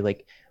this story,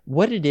 like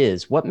what it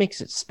is, what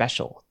makes it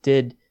special.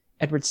 Did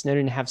Edward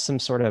Snowden have some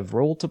sort of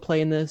role to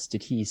play in this?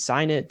 Did he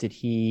sign it? Did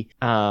he,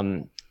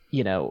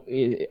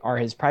 are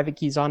his private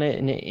keys on it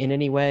in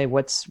any way?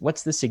 What's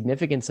the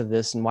significance of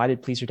this, and why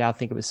did PleasrDAO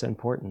think it was so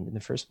important in the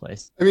first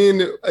place? I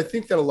mean, I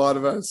think that a lot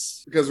of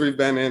us, because we've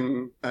been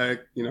in,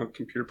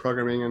 computer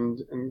programming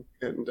and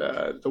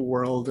the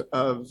world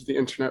of the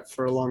internet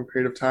for a long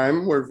period of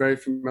time, we're very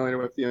familiar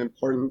with the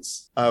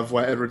importance of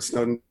what Edward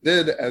Snowden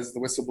did as the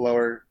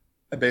whistleblower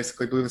that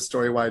basically blew the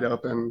story wide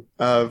open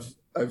of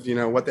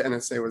what the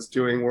NSA was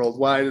doing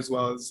worldwide, as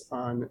well as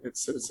on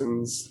its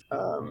citizens,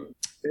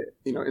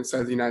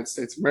 inside the United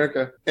States of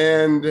America.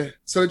 And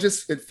so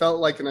it felt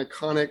like an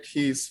iconic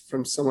piece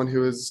from someone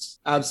who is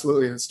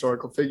absolutely a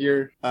historical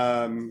figure.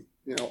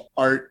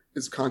 Art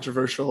is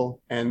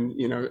controversial, and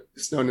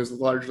Snowden is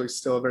largely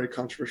still a very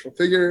controversial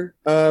figure.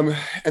 And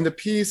the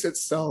piece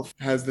itself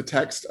has the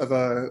text of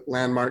a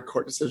landmark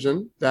court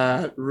decision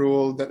that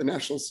ruled that the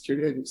National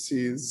Security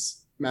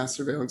Agency's mass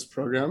surveillance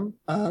program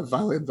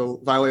violated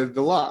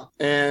the law.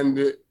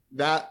 And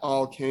that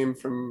all came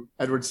from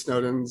Edward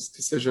Snowden's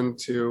decision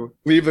to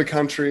leave the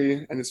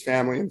country and his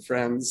family and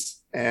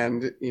friends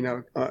and, in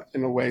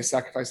a way,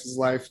 sacrifice his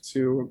life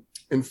to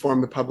inform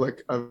the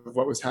public of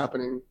what was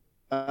happening,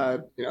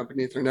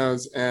 beneath their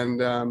nose.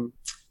 And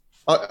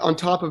on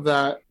top of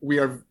that, we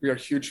are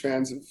huge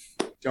fans of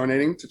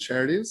donating to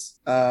charities.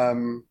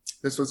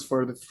 This was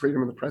for the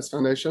Freedom of the Press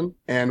Foundation,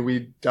 and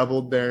we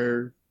doubled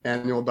their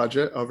annual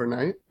budget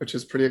overnight, which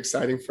is pretty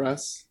exciting for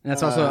us. And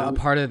that's also a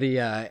part of the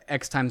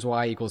X times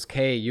Y equals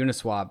K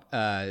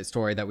Uniswap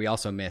story that we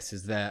also miss,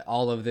 is that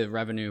all of the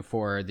revenue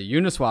for the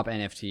Uniswap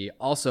NFT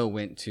also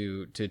went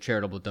to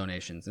charitable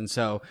donations. And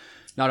so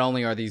not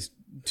only are these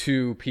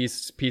two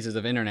pieces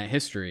of internet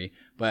history,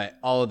 but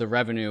all of the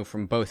revenue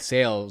from both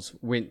sales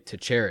went to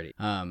charity.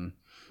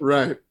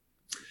 Right.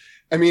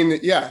 I mean,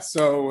 yeah,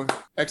 so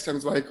X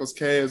times Y equals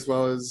K, as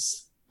well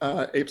as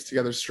Apes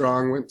Together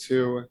Strong, went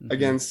to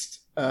against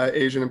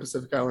Asian and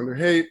Pacific Islander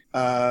hate.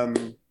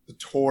 The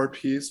Tor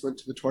piece went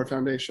to the Tor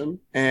Foundation,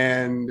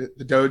 and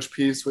the Doge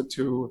piece went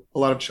to a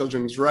lot of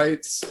children's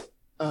rights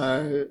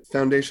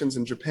foundations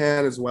in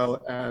Japan, as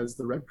well as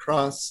the Red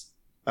Cross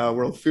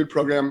World Food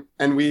Program.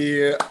 And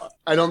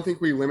I don't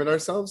think we limit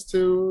ourselves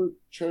to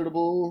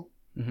charitable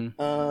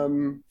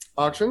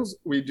auctions.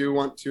 We do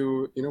want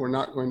to, we're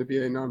not going to be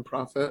a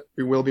nonprofit.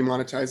 We will be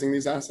monetizing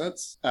these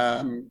assets,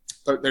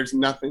 but there's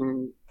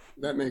nothing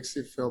that makes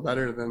you feel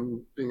better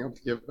than being able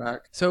to give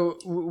back. So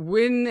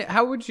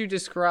how would you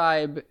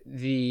describe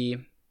the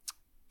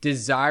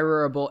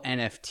desirable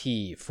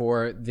NFT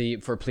for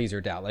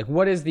PleasrDAO? Like,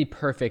 what is the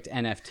perfect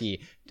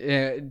NFT?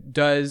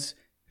 Does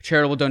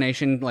charitable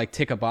donation like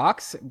tick a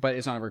box, but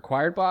it's not a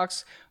required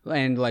box?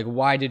 And like,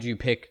 why did you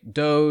pick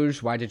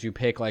Doge? Why did you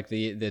pick like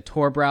the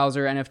Tor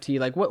browser NFT?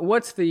 Like,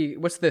 what's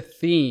the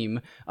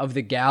theme of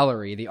the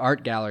gallery, the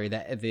art gallery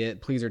that the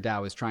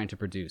PleasrDAO is trying to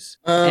produce?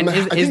 And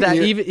is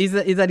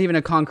that even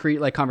a concrete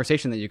like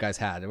conversation that you guys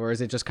had, or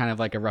is it just kind of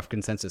like a rough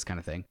consensus kind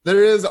of thing?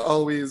 There is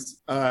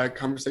always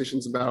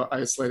conversations about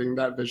isolating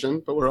that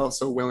vision, but we're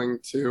also willing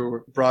to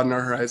broaden our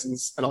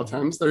horizons at all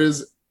times. There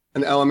is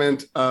an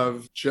element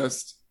of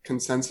just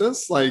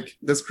consensus. Like,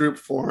 this group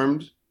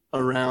formed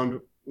around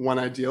one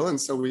ideal, and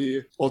so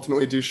we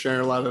ultimately do share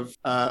a lot of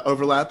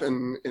overlap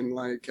in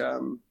like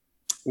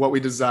what we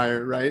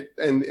desire, right?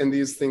 And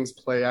these things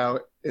play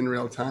out in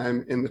real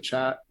time in the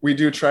chat. We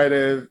do try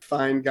to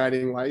find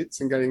guiding lights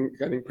and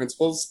guiding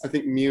principles. I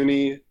think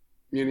Muni,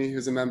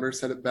 who's a member,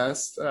 said it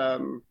best.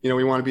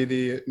 We want to be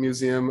the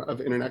museum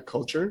of internet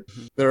culture.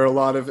 There are a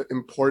lot of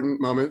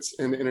important moments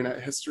in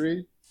internet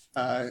history.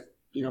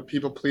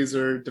 People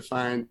pleaser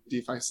defined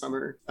DeFi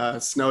summer.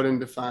 Snowden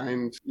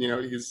defined,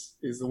 he's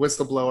the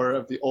whistleblower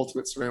of the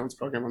ultimate surveillance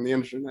program on the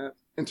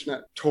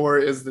internet. Tor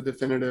is the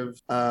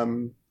definitive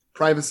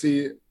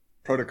privacy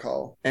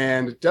protocol.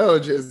 And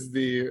Doge is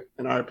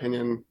in our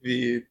opinion,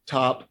 the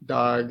top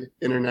dog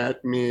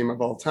internet meme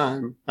of all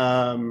time.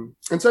 And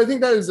so I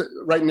think that is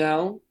right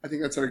now, I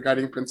think that's our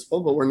guiding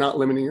principle, but we're not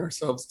limiting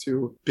ourselves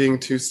to being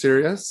too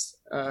serious.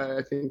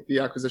 I think the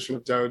acquisition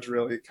of Doge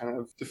really kind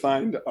of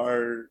defined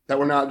that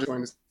we're not just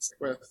going to stick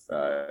with,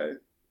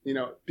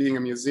 being a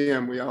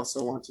museum. We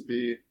also want to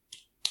be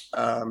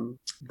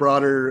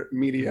broader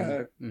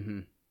media,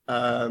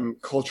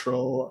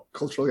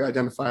 culturally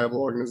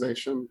identifiable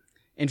organization.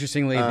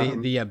 Interestingly,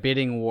 the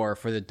bidding war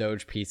for the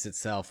Doge piece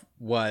itself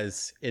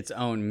was its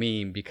own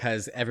meme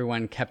because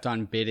everyone kept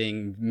on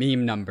bidding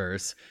meme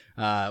numbers.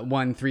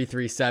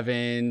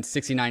 1337,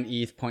 69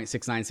 ETH,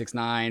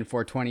 0.6969,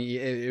 420.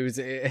 It was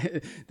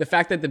the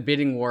fact that the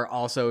bidding war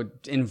also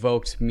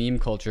invoked meme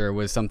culture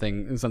was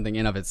something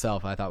in of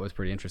itself. I thought was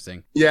pretty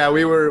interesting. Yeah,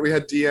 we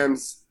had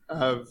DMs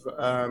of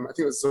I think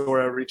it was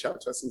Zora reach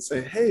out to us and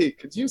say, "Hey,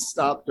 could you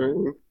stop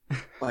doing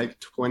like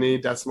 20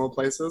 decimal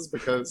places,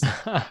 because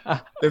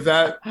if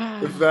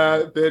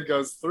that bid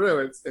goes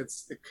through,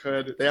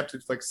 they have to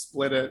like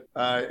split it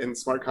in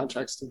smart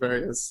contracts to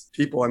various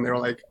people." And they were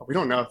like, "We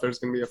don't know if there's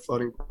going to be a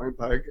floating point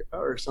bug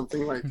or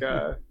something." Like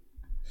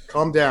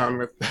calm down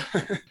with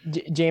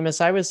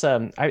Jameis,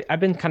 I've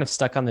been kind of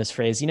stuck on this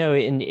phrase.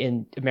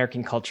 In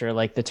American culture,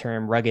 like the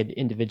term rugged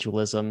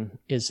individualism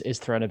is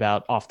thrown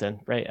about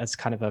often, right, as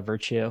kind of a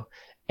virtue.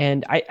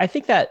 And I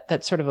think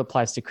that sort of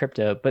applies to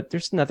crypto, but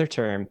there's another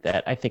term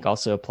that I think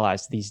also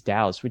applies to these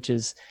DAOs, which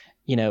is,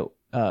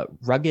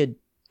 rugged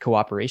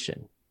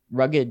cooperation,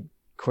 rugged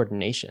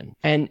coordination.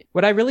 And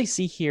what I really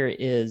see here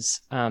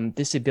is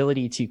this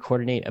ability to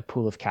coordinate a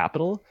pool of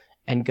capital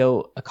and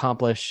go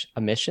accomplish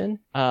a mission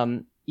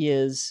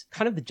is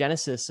kind of the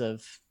genesis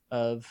of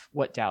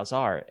what DAOs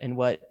are and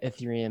what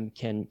Ethereum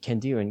can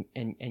do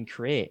and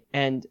create.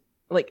 And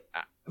like,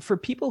 for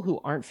people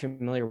who aren't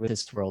familiar with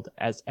this world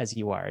as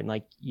you are, and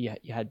like you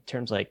had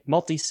terms like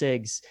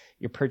multi-sigs,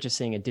 you're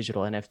purchasing a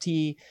digital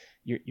NFT,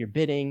 you're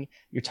bidding,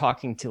 you're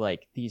talking to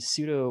like these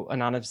pseudo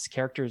anonymous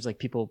characters like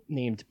people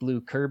named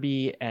Blue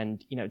Kirby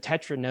and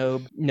Tetra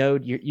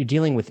Node. You're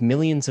dealing with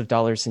millions of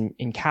dollars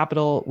in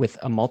capital with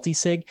a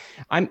multi-sig.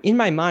 In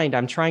my mind,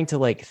 I'm trying to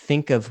like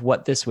think of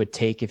what this would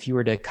take if you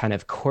were to kind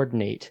of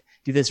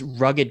do this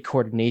rugged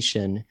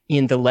coordination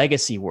in the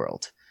legacy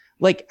world.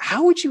 Like,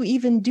 how would you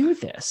even do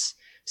this?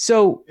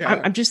 So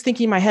yeah. I'm just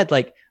thinking in my head,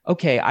 like,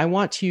 okay, I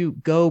want to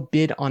go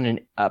bid on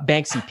a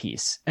Banksy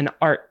piece, an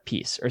art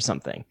piece or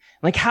something.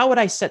 Like, how would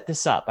I set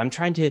this up? I'm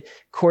trying to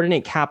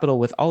coordinate capital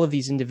with all of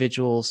these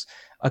individuals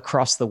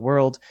across the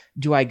world.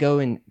 Do I go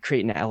and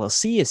create an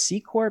LLC, a C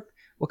Corp?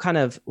 What kind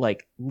of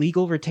like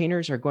legal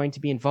retainers are going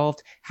to be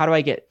involved? How do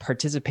I get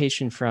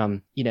participation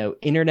from,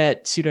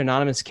 internet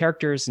pseudonymous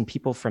characters and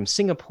people from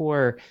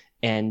Singapore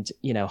and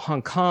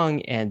Hong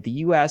Kong and the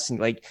US, and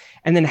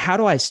then how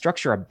do I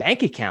structure a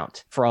bank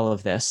account for all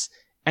of this?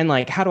 And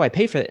like, how do I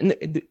pay for it?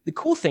 And the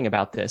cool thing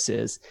about this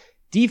is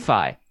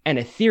DeFi and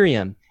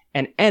Ethereum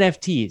and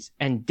NFTs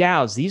and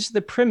DAOs. These are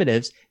the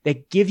primitives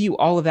that give you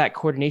all of that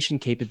coordination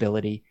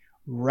capability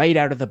right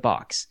out of the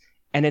box.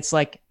 And it's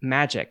like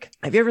magic.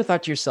 Have you ever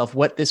thought to yourself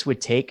what this would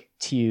take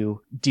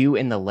to do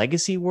in the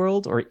legacy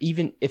world, or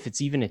even if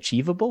it's even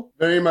achievable?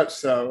 Very much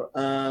so.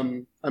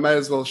 I might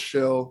as well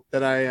shill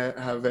that I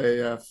have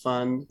a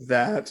fund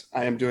that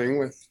I am doing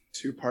with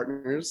two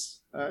partners.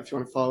 If you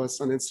want to follow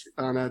us on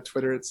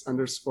Twitter, it's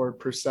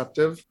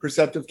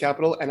 _Perceptive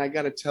Capital. And I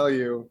got to tell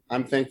you,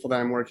 I'm thankful that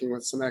I'm working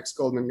with some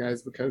ex-Goldman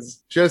guys,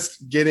 because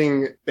just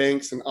getting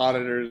banks and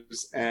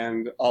auditors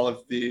and all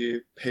of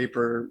the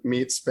paper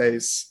meat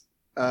space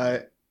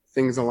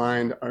things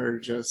aligned are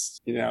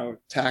just,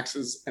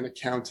 taxes and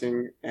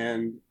accounting.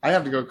 And I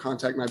have to go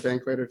contact my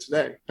bank later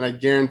today. And I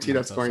guarantee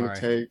that's going to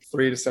take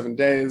 3 to 7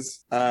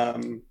 days.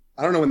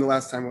 I don't know when the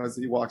last time was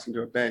that you walked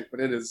into a bank, but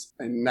it is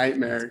a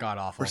nightmare. It's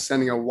god-awful. We're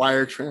sending a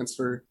wire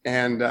transfer.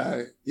 And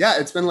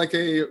it's been like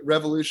a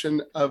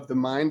revolution of the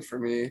mind for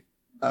me.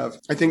 I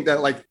think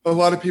that like a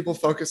lot of people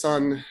focus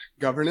on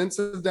governance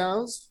of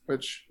DAOs,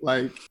 which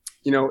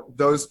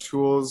those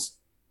tools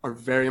are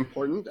very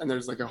important. And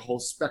there's like a whole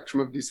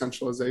spectrum of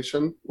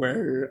decentralization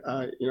where,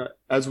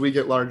 as we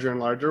get larger and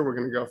larger, we're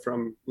going to go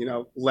from,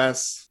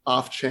 less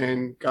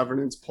off-chain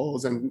governance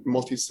pools and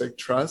multi-sig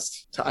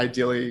trust to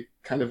ideally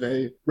kind of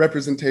a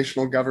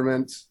representational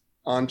government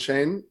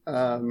on-chain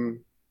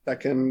that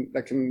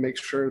can make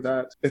sure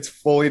that it's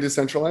fully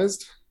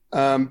decentralized.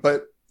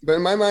 But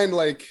in my mind,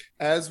 like,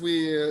 as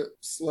we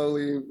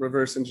slowly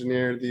reverse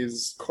engineer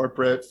these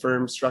corporate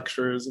firm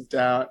structures of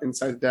DAO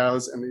inside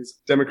DAOs and these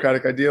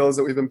democratic ideals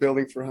that we've been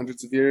building for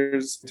hundreds of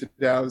years to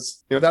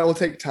DAOs, that will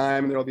take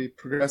time and there will be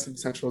progressive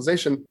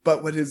decentralization.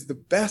 But what is the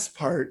best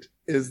part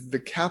is the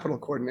capital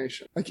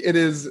coordination. Like, it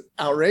is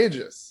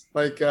outrageous.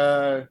 Like,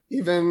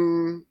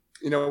 even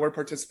we're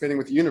participating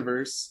with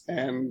Universe,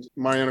 and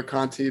Mariano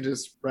Conti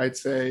just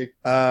writes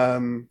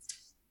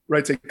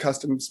writes a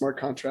custom smart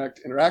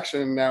contract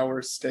interaction. Now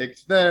we're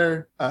staked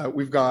there.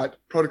 We've got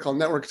protocol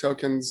network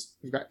tokens.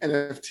 We've got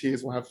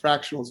NFTs. We'll have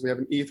fractionals. We have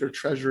an Ether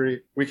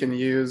treasury. We can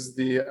use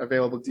the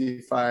available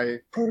DeFi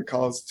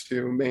protocols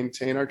to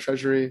maintain our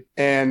treasury.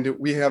 And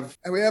we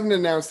haven't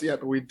announced it yet,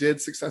 but we did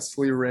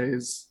successfully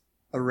raise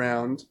a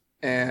round.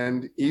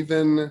 And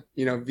even,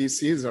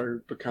 VCs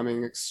are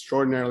becoming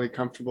extraordinarily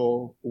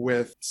comfortable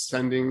with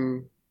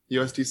sending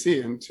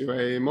USDC into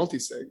a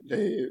multi-sig.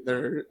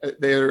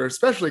 They're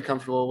especially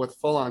comfortable with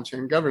full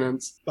on-chain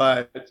governance,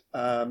 but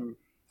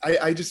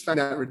I just find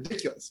that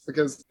ridiculous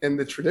because in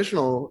the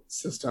traditional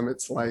system,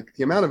 it's like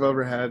the amount of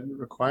overhead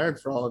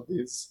required for all of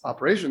these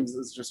operations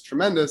is just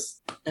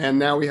tremendous. And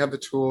now we have the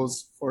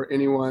tools for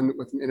anyone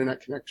with an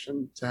internet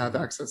connection to have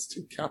access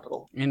to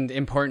capital. And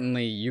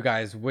importantly, you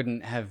guys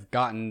wouldn't have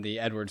gotten the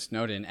Edward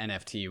Snowden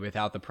NFT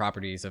without the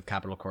properties of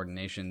capital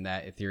coordination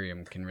that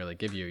Ethereum can really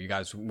give you. You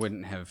guys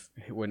wouldn't have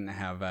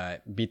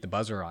beat the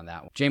buzzer on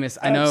that one. Jameis,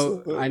 I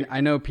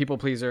know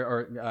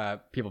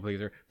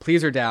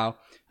PleasrDAO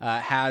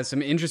has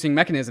some interesting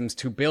mechanisms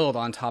to build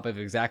on top of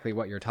exactly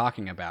what you're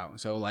talking about.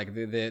 So like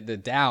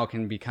the DAO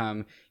can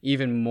become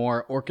even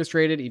more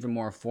orchestrated, even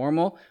more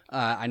formal.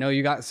 I know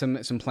you got some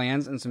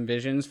plans and some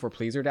visions for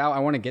PleasrDAO. I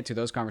want to get to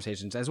those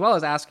conversations, as well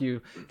as ask you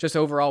just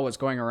overall what's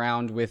going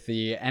around with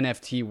the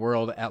NFT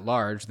world at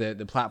large, the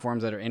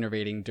platforms that are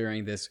innovating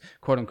during this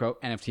quote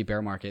unquote NFT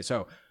bear market.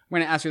 So I'm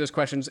going to ask you those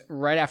questions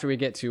right after we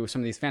get to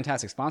some of these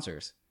fantastic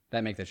sponsors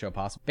that make the show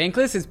possible.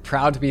 Bankless is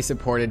proud to be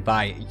supported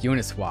by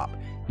Uniswap.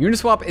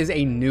 Uniswap is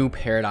a new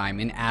paradigm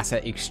in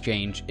asset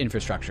exchange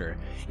infrastructure.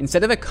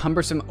 Instead of a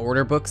cumbersome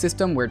order book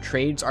system where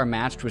trades are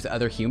matched with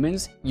other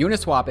humans,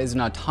 Uniswap is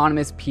an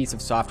autonomous piece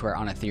of software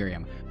on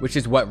Ethereum, which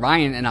is what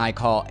Ryan and I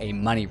call a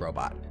money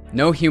robot.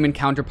 No human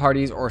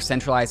counterparties or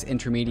centralized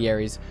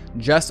intermediaries,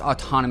 just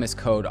autonomous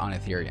code on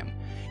Ethereum.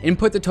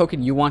 Input the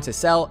token you want to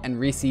sell and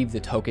receive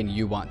the token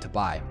you want to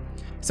buy.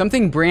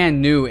 Something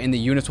brand new in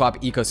the Uniswap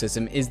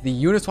ecosystem is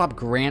the Uniswap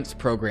Grants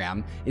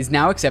program is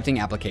now accepting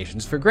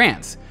applications for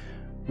grants.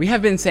 We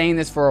have been saying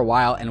this for a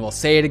while and we'll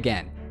say it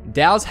again.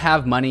 DAOs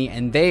have money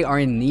and they are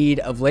in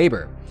need of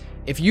labor.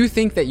 If you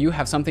think that you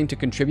have something to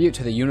contribute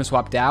to the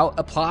Uniswap DAO,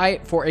 apply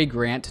for a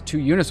grant to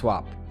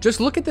Uniswap.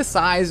 Just look at the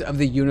size of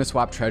the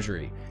Uniswap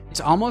treasury. It's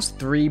almost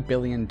 $3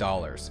 billion.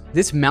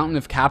 This mountain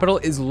of capital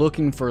is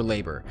looking for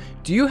labor.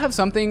 Do you have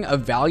something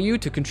of value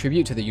to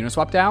contribute to the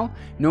Uniswap DAO?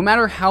 No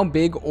matter how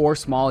big or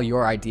small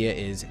your idea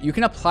is, you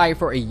can apply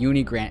for a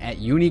uni grant at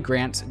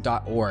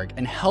unigrants.org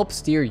and help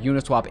steer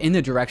Uniswap in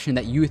the direction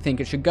that you think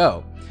it should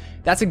go.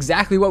 That's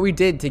exactly what we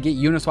did to get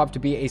Uniswap to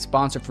be a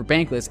sponsor for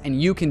Bankless, and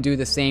you can do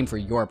the same for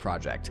your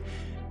project.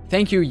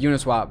 Thank you,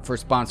 Uniswap, for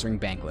sponsoring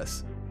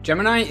Bankless.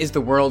 Gemini is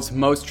the world's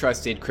most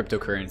trusted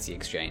cryptocurrency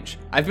exchange.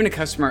 I've been a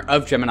customer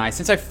of Gemini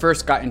since I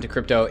first got into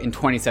crypto in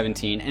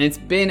 2017, and it's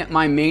been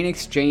my main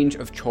exchange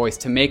of choice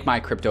to make my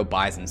crypto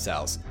buys and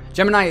sells.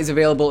 Gemini is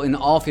available in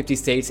all 50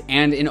 states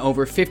and in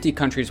over 50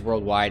 countries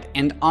worldwide,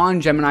 and on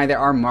Gemini there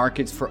are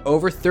markets for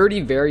over 30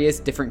 various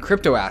different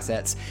crypto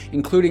assets,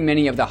 including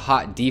many of the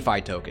hot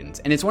DeFi tokens,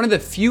 and it's one of the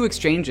few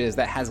exchanges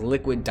that has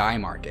liquid DAI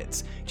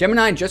markets.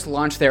 Gemini just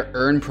launched their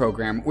Earn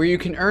program, where you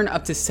can earn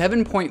up to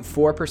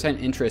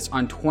 7.4% interest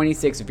on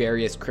 26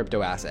 various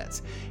crypto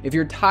assets. If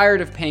you're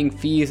tired of paying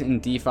fees in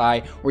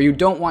DeFi, or you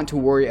don't want to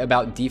worry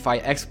about DeFi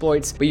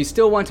exploits, but you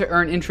still want to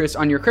earn interest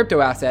on your crypto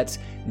assets,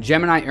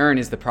 Gemini Earn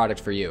is the product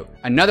for you.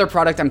 Another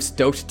product I'm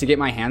stoked to get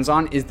my hands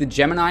on is the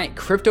Gemini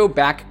Crypto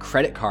Back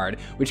Credit Card,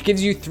 which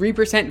gives you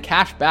 3%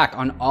 cash back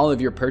on all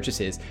of your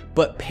purchases,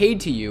 but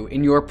paid to you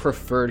in your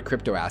preferred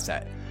crypto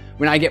asset.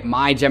 When I get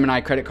my Gemini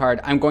credit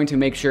card, I'm going to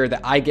make sure that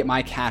I get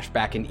my cash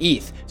back in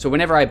ETH. So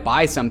whenever I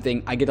buy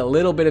something, I get a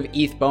little bit of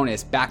ETH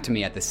bonus back to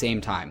me at the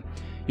same time.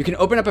 You can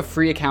open up a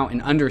free account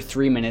in under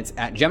 3 minutes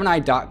at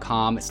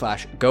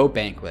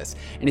gemini.com/gobankless.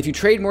 And if you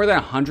trade more than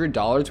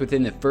 $100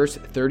 within the first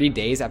 30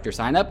 days after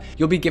sign up,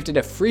 you'll be gifted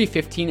a free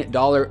 $15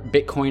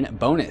 Bitcoin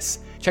bonus.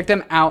 Check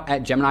them out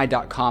at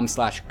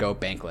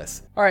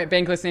gemini.com/gobankless. All right,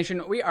 Bankless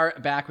Nation, we are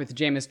back with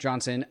Jameis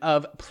Johnson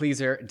of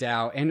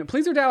PleasrDAO. And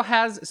PleasrDAO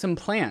has some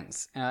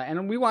plans,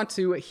 and we want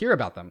to hear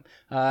about them.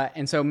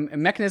 And so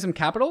Mechanism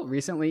Capital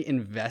recently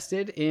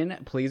invested in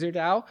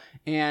PleasrDAO.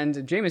 And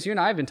Jameis, you and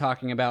I have been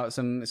talking about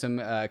some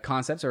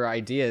concepts or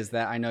ideas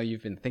that I know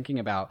you've been thinking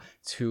about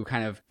to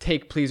kind of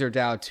take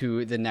PleasrDAO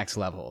to the next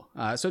level.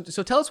 So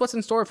tell us what's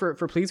in store for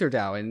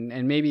PleasrDAO,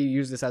 and maybe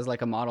use this as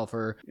like a model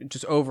for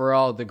just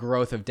overall the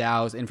growth of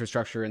DAOs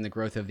infrastructure and the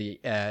growth of the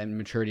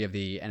maturity of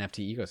the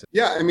NFT ecosystem.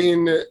 Yeah, I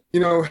mean,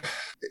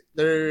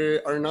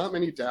 there are not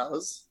many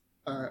DAOs,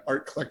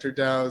 art collector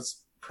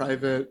DAOs,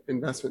 private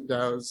investment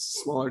DAOs,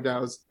 smaller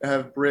DAOs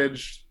have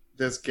bridged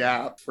this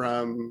gap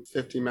from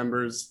 50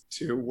 members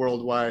to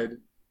worldwide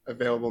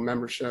available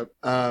membership.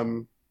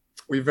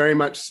 We very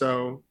much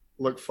so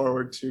look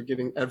forward to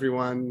getting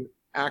everyone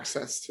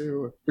access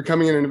to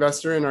becoming an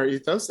investor in our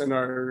ethos and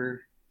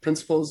our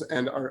principles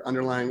and our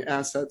underlying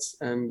assets.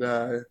 And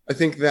I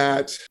think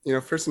that,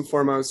 first and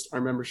foremost,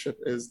 our membership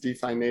is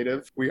DeFi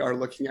native. We are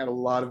looking at a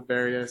lot of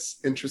various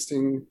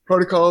interesting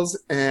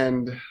protocols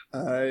and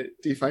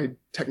DeFi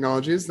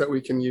technologies that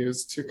we can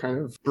use to kind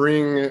of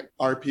bring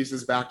our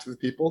pieces back to the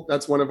people.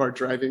 That's one of our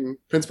driving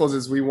principles,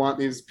 is we want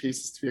these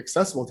pieces to be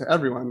accessible to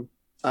everyone.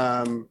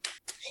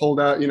 Hold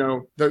out,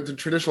 the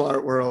traditional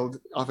art world,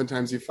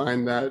 oftentimes you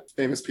find that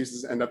famous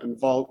pieces end up in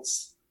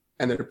vaults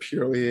and they're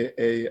purely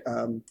a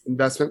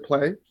investment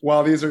play.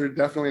 While these are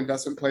definitely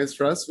investment plays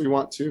for us, we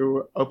want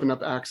to open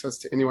up access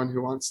to anyone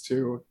who wants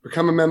to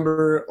become a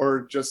member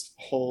or just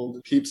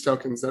hold Peeps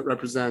tokens that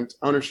represent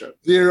ownership.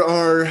 There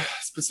are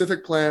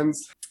specific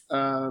plans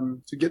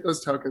to get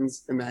those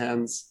tokens in the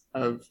hands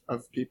of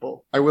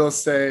people. I will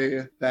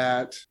say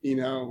that,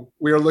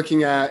 we are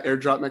looking at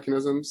airdrop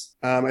mechanisms.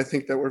 I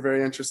think that we're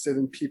very interested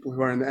in people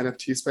who are in the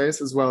NFT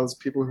space, as well as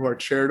people who are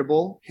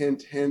charitable.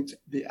 Hint, hint,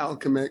 the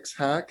Alchemix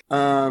hack.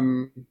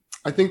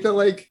 I think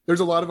that there's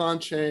a lot of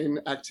on-chain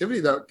activity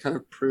that kind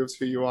of proves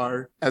who you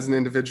are as an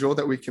individual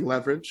that we can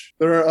leverage.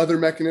 There are other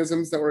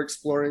mechanisms that we're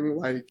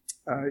exploring,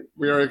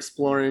 we are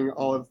exploring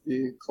all of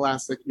the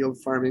classic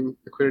yield farming,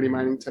 liquidity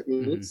mining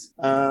techniques.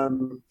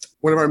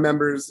 One of our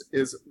members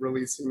is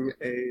releasing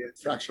a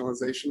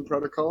fractionalization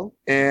protocol.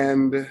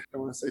 And I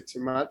don't want to say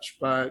too much,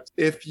 but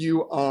if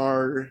you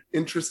are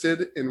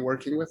interested in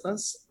working with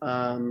us,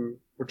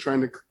 we're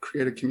trying to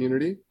create a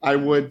community. I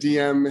would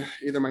DM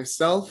either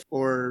myself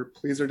or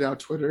PleasrDAO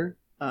Twitter.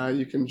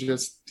 You can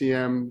just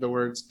DM the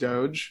words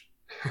Doge.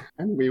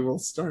 And we will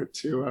start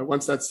to,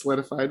 once that's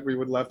solidified, we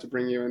would love to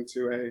bring you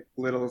into a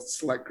little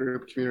select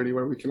group community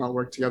where we can all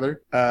work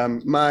together.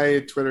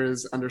 My Twitter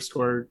is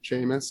 _Jamis,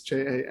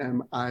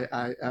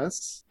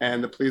 Jamiis,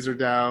 and the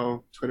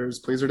PleasrDAO Twitter is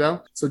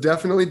PleasrDAO. So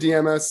definitely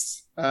DM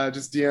us.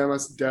 Just DM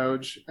us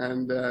Doge,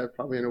 and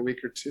probably in a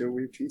week or two,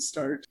 we can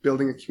start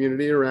building a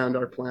community around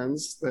our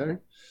plans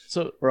there.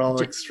 So we're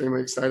all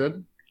extremely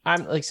excited.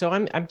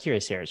 I'm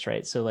curious here,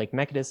 right? So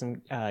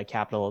Mechanism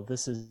Capital,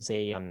 this is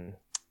a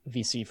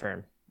VC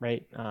firm,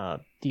 right?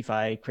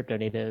 DeFi, crypto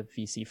native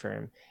VC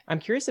firm. I'm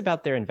curious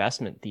about their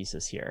investment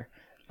thesis here.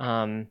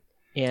 I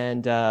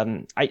think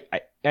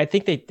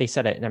they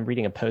said it, and I'm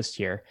reading a post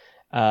here.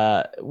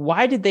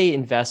 Why did they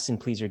invest in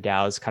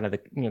PleasrDAO is kind of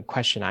the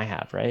question I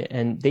have, right?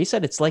 And they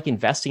said it's like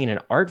investing in an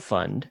art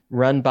fund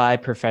run by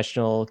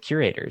professional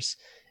curators.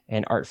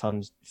 And art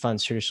funds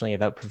traditionally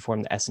have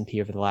outperformed the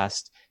S&P over the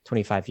last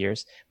 25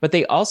 years. But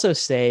they also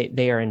say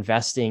they are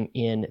investing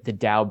in the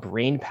DAO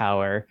brain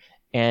power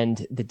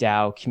and the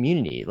DAO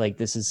community.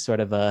 This is sort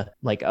of a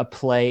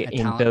play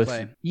in both.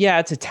 Play. Yeah,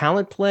 it's a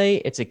talent play.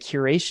 It's a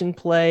curation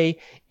play.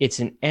 It's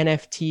an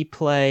NFT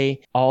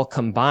play, all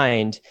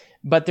combined.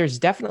 But there's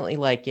definitely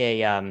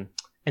an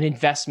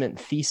investment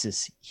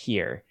thesis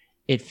here.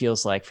 It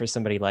feels like for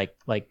somebody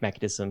like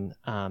Mechanism,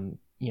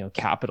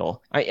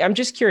 Capital. I'm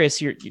just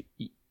curious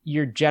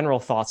your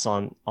general thoughts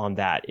on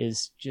that.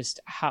 Is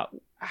just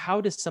how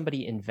does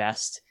somebody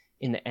invest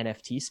in the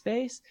NFT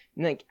space?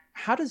 And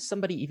how does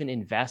somebody even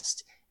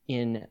invest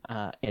in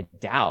a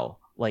DAO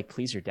like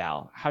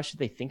PleasrDAO? How should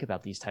they think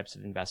about these types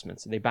of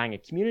investments? Are they buying a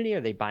community?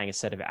 Are they buying a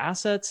set of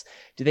assets?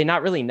 Do they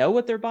not really know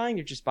what they're buying?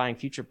 They're just buying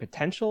future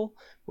potential.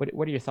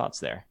 What are your thoughts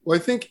there? Well,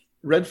 I think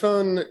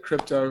Redphone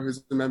Crypto,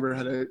 who's a member,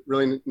 had a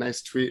really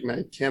nice tweet, and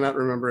I cannot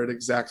remember it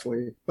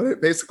exactly, but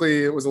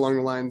it was along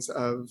the lines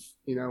of,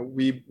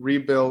 we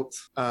rebuilt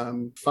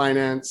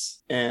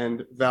finance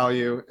and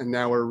value, and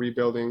now we're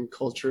rebuilding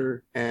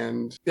culture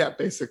and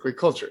basically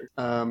culture.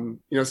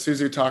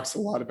 Suzu talks a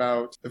lot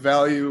about the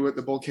value.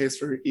 The bull case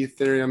for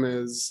Ethereum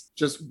is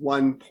just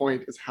one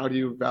point, is how do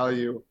you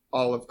value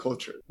all of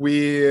culture?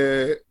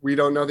 We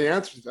don't know the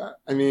answer to that.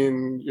 I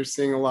mean, you're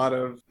seeing a lot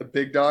of the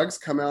big dogs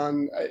come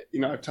on.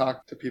 I've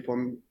talked to people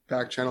in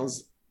back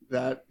channels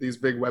that these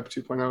big Web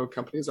 2.0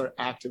 companies are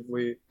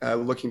actively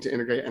looking to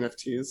integrate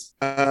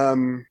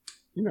NFTs.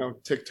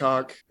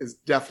 TikTok is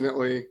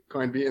definitely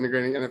going to be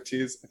integrating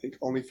NFTs. I think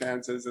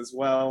OnlyFans is as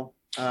well.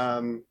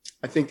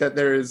 I think that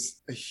there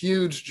is a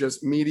huge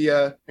just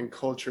media and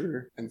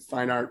culture and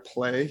fine art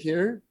play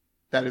here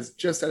that is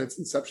just at its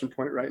inception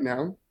point right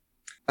now.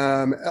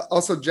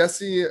 Also,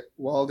 Jesse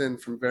Walden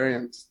from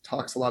Variant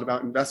talks a lot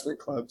about investment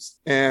clubs.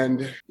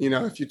 And,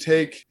 if you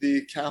take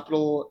the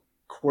capital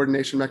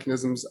coordination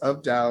mechanisms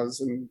of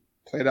DAOs and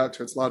play it out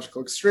to its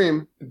logical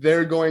extreme,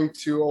 they're going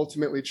to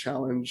ultimately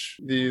challenge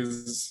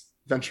these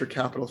venture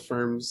capital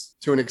firms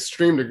to an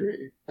extreme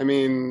degree. I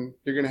mean,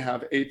 you're going to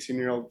have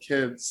 18-year-old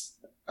kids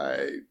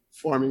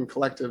forming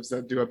collectives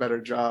that do a better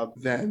job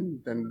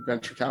than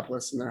venture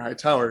capitalists in their high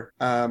tower.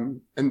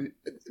 And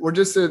we're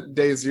just at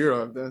day zero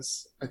of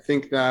this. I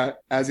think that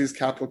as these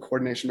capital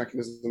coordination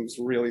mechanisms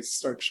really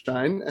start to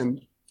shine,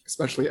 and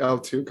especially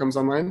L2 comes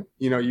online,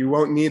 you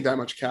won't need that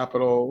much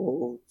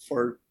capital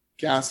for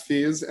gas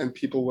fees, and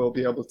people will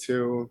be able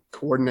to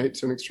coordinate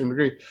to an extreme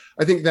degree.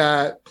 I think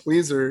that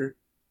Pleasr,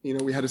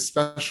 we had a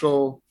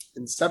special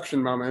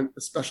inception moment,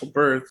 a special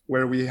birth,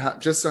 where we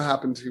just so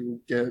happened to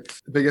get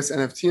the biggest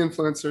NFT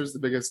influencers, the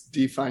biggest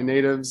DeFi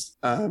natives,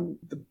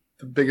 the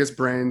the biggest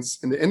brains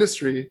in the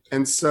industry.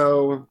 And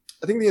so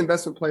I think the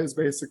investment play is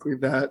basically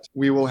that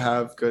we will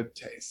have good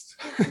taste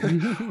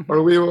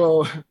or we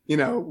will,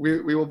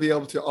 we will be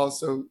able to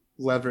also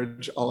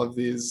leverage all of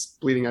these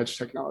bleeding edge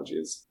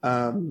technologies.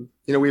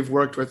 We've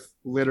worked with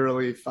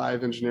literally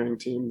 5 engineering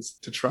teams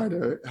to try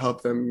to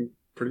help them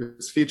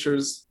produce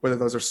features, whether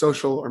those are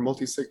social or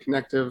multi-sig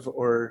connective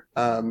or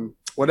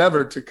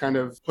whatever, to kind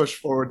of push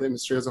forward the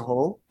industry as a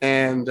whole.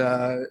 And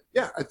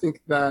I think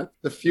that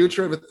the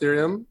future of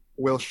Ethereum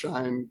will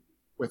shine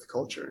with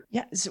culture.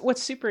 Yeah. So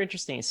what's super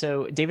interesting.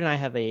 So David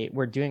and I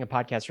we're doing a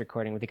podcast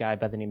recording with a guy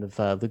by the name of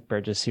Luke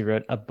Burgess, who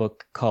wrote a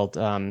book called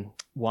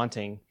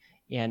Wanting.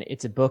 And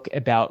it's a book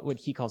about what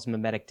he calls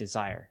mimetic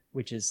desire,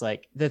 which is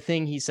like the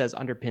thing he says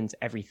underpins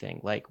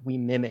everything. Like we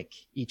mimic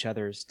each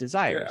other's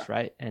desires,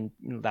 right? And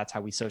that's how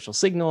we social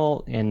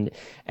signal. And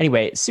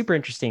anyway, super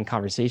interesting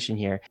conversation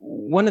here.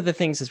 One of the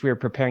things as we were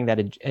preparing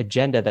that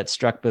agenda that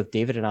struck both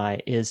David and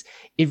I is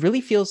it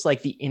really feels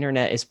like the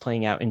internet is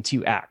playing out in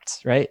 2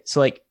 acts, right? So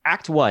like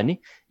act 1,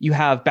 you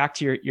have back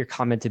to your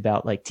comment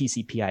about like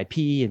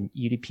TCP/IP and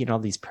UDP and all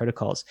these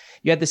protocols.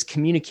 You have this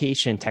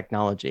communication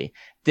technology,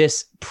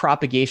 this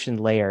propagation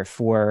layer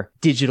for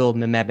digital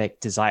mimetic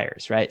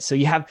desires, right? So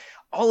you have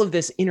all of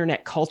this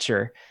internet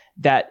culture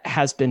that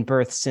has been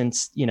birthed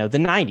since, the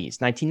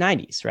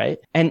 1990s, right?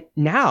 And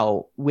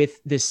now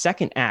with this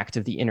second act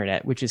of the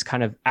internet, which is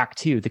kind of act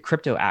 2, the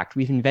crypto act,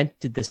 we've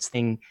invented this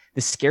thing,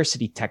 the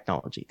scarcity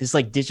technology, this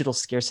like digital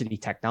scarcity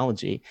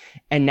technology.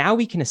 And now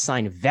we can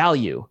assign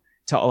value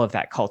to all of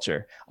that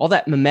culture, all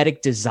that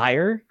mimetic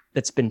desire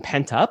that's been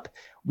pent up.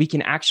 We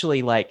can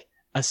actually like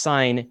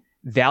assign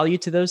value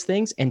to those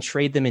things and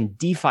trade them in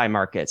DeFi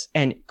markets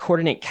and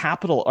coordinate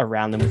capital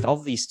around them with all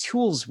of these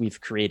tools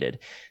we've created.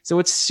 So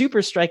what's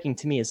super striking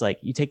to me is like,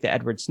 you take the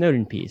Edward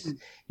Snowden piece,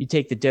 you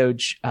take the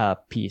Doge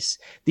piece.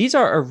 These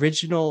are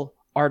original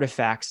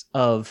artifacts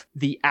of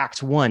the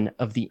act 1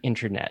 of the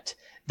internet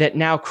that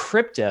now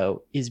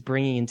crypto is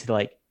bringing into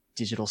like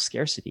digital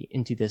scarcity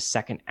into this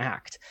second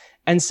act.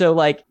 And so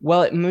like,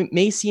 well, it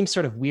may seem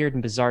sort of weird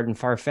and bizarre and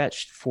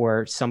far-fetched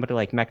for somebody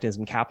like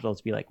Mechanism Capital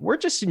to be like, we're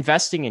just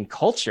investing in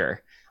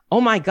culture.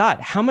 Oh my God,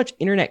 how much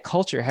internet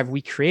culture have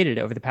we created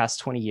over the past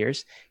 20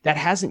 years that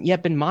hasn't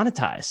yet been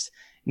monetized?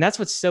 And that's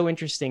what's so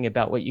interesting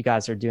about what you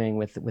guys are doing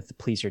with the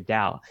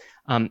PleasrDAO.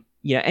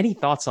 Any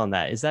thoughts on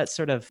that? Is that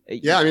sort of...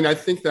 Yeah, I mean, I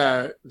think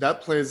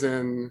that plays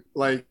in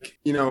like,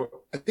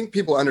 I think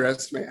people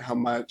underestimate how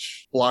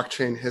much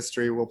blockchain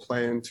history will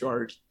play into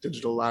our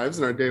digital lives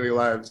and our daily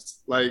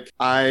lives. Like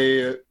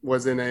I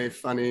was in a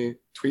funny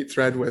tweet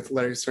thread with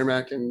Larry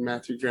Cermak and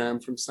Matthew Graham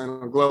from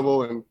Sino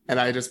Global. And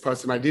I just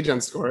posted my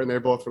DGen score and they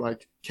both were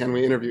like, can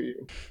we interview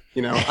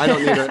you? I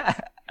don't need it.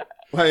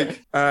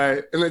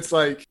 And it's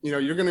like,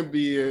 you're going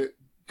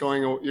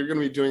to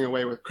be doing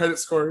away with credit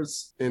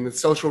scores in the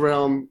social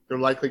realm. You're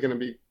likely going to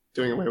be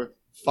doing away with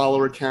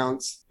follower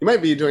counts. You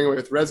might be doing away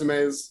with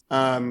resumes.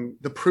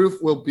 The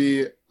proof will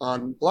be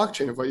on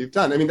blockchain of what you've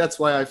done. I mean, that's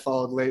why I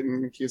followed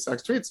Leighton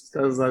Cusack's tweets,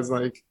 because I was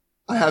like,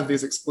 I have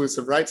these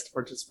exclusive rights to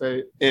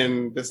participate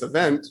in this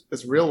event,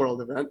 this real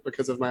world event,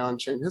 because of my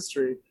on-chain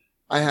history.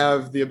 I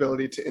have the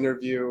ability to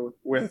interview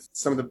with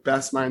some of the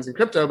best minds in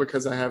crypto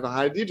because I have a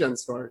high DGen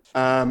score.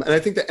 And I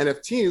think that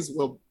NFTs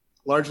will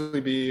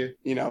largely be,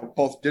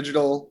 both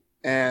digital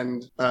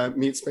and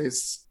meat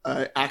space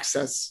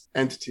access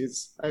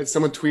entities.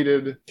 Someone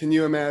tweeted, can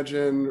you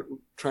imagine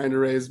trying to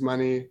raise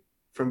money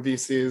from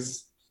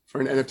VCs for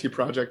an NFT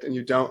project and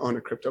you don't own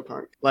a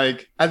CryptoPunk?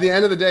 Like at the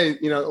end of the day,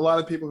 a lot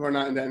of people who are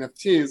not into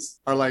NFTs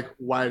are like,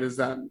 why does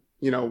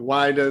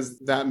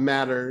that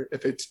matter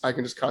if I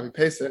can just copy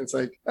paste it? It's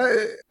like,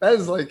 that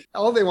is like,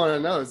 all they want to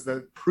know is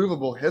the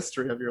provable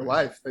history of your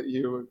life that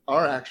you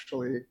are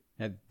actually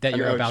that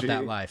you're about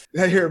that life.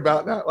 That you're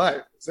about that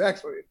life,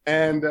 exactly.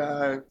 And,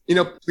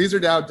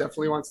 PleasrDAO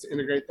definitely wants to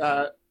integrate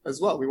that as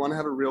well. We want to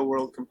have a real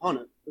world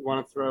component. We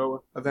want to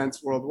throw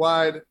events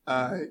worldwide.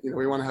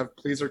 We want to have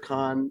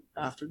PleasrCon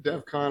after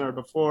DevCon or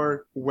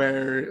before,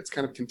 where it's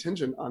kind of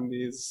contingent on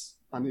these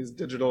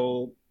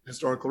digital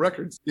historical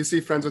records. You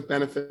see Friends with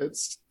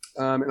Benefits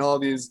in all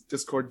these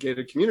Discord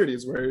gated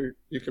communities where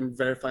you can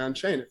verify on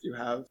chain if you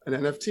have an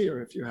NFT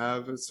or if you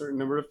have a certain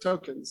number of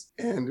tokens.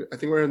 And I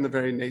think we're in the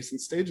very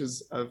nascent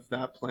stages of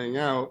that playing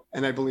out.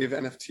 And I believe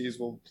NFTs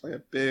will play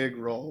a big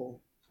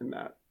role in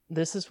that.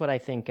 This is what I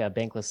think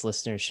Bankless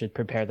listeners should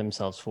prepare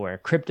themselves for.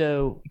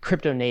 Crypto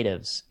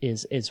natives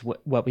is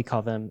what we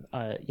call them,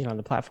 on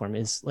the platform,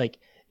 is like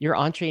your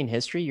on-chain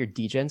history, your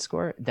DGen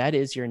score, that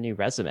is your new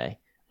resume.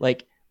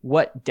 Like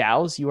what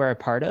DAOs you are a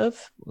part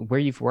of, where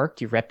you've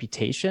worked, your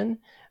reputation,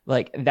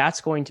 like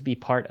that's going to be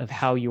part of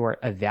how you are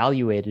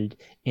evaluated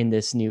in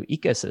this new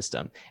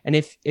ecosystem. And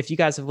if you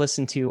guys have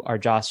listened to our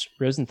Josh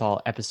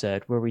Rosenthal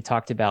episode where we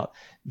talked about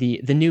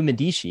the new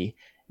Medici,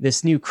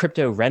 this new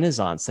crypto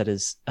renaissance that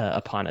is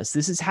upon us,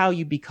 this is how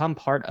you become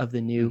part of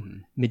the new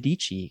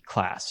Medici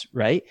class,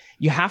 right?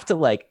 You have to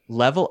like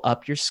level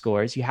up your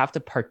scores. You have to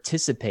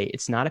participate.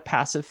 It's not a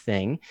passive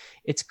thing.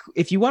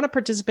 If you want to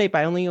participate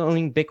by only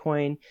owning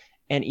Bitcoin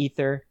and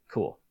Ether,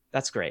 cool.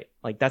 That's great.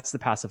 Like that's the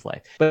passive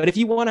life. But if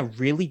you want to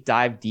really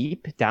dive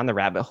deep down the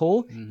rabbit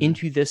hole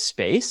into this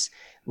space,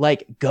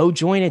 like go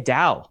join a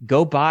DAO,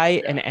 go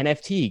buy an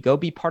NFT, go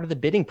be part of the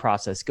bidding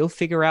process, go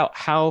figure out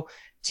how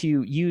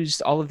to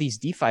use all of these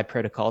DeFi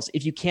protocols.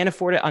 If you can't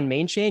afford it on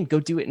main chain, go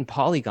do it in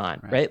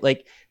Polygon, right?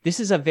 Like this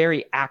is a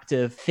very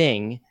active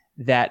thing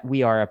that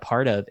we are a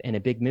part of and a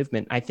big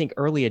movement. I think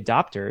early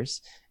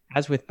adopters,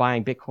 as with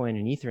buying Bitcoin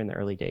and Ether in the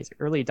early days,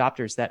 early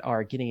adopters that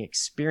are getting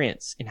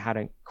experience in how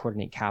to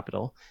coordinate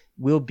capital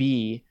will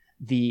be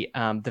the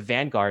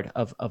vanguard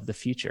of the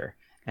future.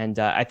 And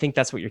I think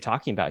that's what you're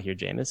talking about here,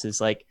 Jameis, is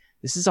like,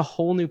 this is a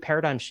whole new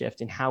paradigm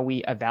shift in how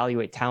we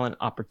evaluate talent,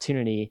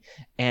 opportunity,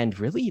 and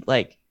really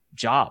like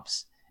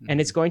jobs. And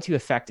it's going to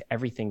affect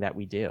everything that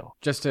we do.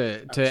 Just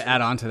to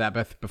add on to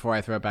that, before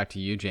I throw it back to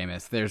you,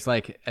 Jameis, there's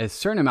like a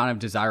certain amount of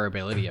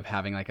desirability of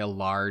having like a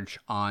large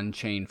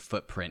on-chain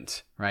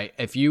footprint, right?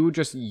 If you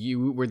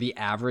were the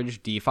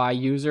average DeFi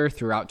user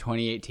throughout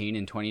 2018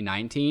 and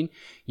 2019,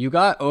 you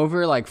got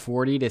over like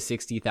 $40,000 to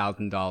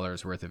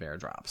 $60,000 worth of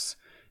airdrops.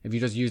 If you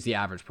just use the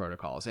average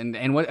protocols.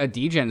 And what a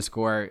degen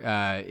score,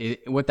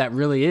 what that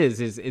really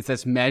is it's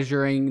just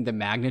measuring the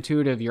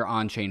magnitude of your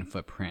on-chain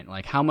footprint.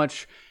 Like how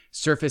much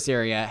surface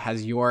area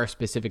has your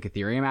specific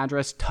Ethereum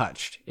address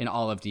touched in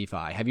all of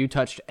DeFi? Have you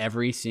touched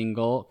every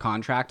single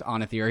contract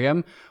on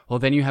Ethereum? Well,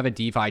 then you have a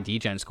DeFi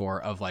degen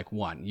score of like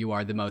 1. You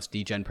are the most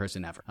degen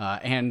person ever.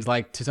 And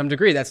like to some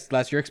degree,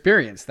 that's your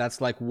experience.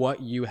 That's like what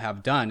you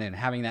have done. And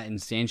having that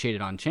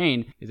instantiated on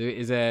chain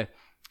is a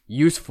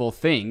useful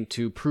thing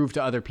to prove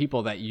to other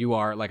people that you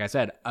are, like I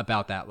said,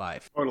 about that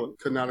life. Totally.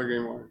 Could not agree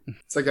more.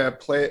 It's like a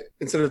play,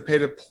 instead of pay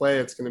to play,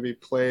 it's going to be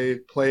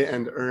play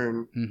and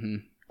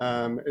earn.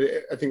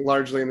 I think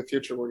largely in the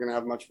future, we're going to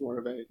have much more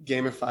of a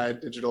gamified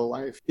digital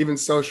life. Even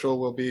social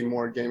will be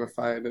more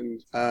gamified.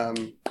 And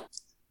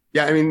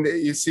yeah, I mean,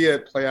 you see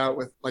it play out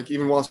with like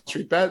even Wall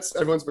Street bets.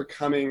 Everyone's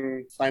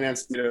becoming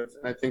finance native.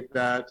 And I think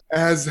that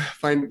as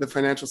the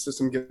financial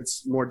system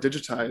gets more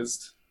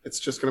digitized, it's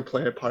just going to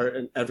play a part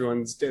in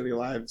everyone's daily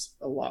lives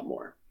a lot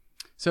more.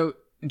 So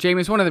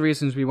Jameis, one of the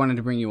reasons we wanted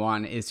to bring you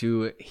on is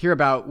to hear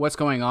about what's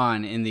going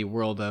on in the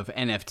world of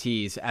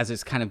NFTs as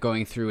it's kind of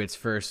going through its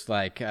first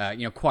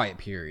quiet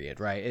period,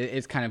 right?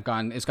 It's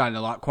gotten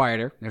a lot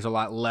quieter. There's a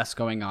lot less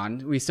going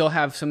on. We still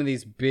have some of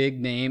these big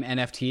name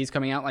NFTs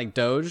coming out like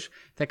Doge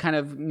that kind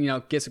of,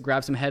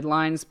 grab some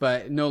headlines,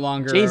 but no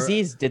longer.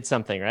 Jay-Z's did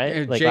something,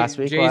 right? Like last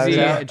week.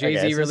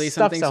 Jay-Z released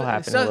something.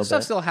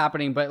 Stuff's still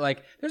happening, but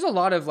like there's a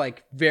lot of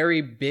like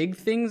very big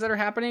things that are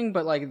happening,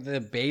 but like the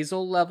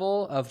basal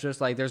level of just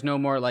like there's no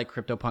more like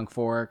CryptoPunk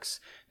forks.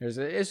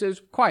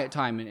 It's quiet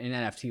time in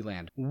NFT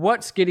land.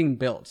 What's getting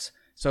built?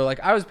 So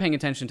like I was paying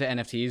attention to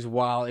NFTs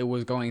while it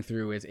was going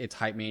through its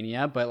hype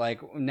mania, but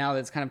like now that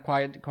it's kind of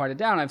quieted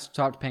down, I've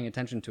stopped paying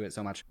attention to it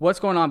so much. What's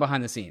going on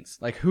behind the scenes?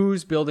 Like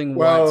who's building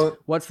what?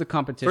 What's the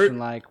competition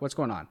like? What's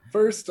going on?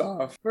 First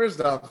off,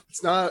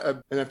 it's not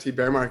an NFT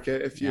bear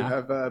market if you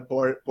have a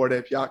Bored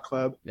Ape Yacht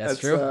Club. That's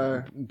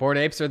true. Bored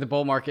Apes are the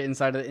bull market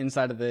inside of the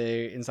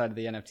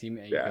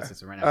NFT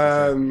ecosystem right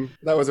now.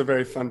 That was a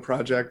very fun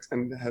project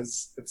and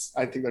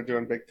I think they're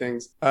doing big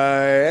things.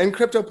 And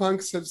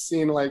CryptoPunks have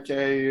seen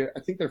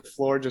I think their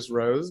floor just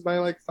rose by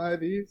like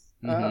 5 ETH,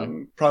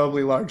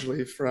 probably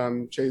largely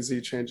from Jay-Z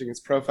changing his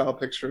profile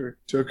picture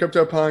to a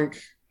CryptoPunk.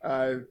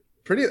 That's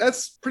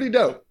pretty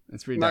dope.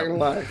 That's pretty dope. Not gonna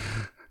lie.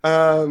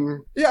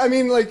 I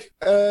mean,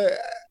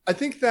 I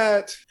think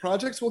that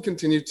projects will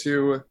continue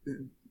to,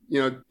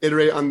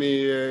 iterate on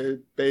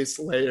the base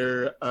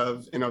layer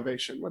of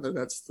innovation, whether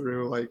that's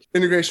through like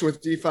integration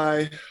with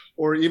DeFi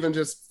or even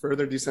just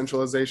further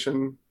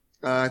decentralization.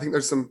 I think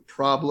there's some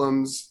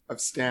problems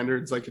of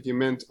standards, like if you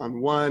mint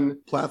on one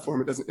platform,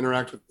 it doesn't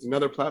interact with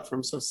another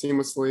platform so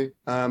seamlessly.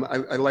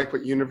 I like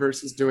what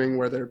Universe is doing,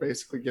 where they're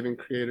basically giving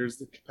creators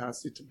the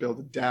capacity to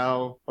build a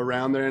DAO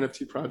around their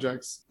NFT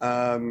projects.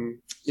 I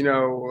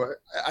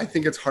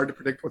think it's hard to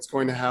predict what's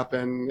going to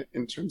happen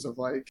in terms of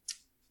like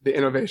the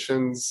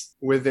innovations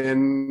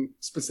within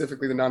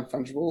specifically the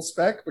non-fungible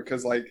spec,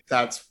 because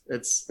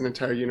it's an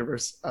entire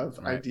universe of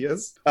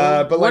ideas.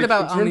 But what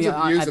about on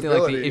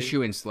the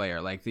issuance layer,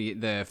 like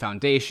the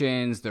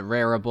foundations, the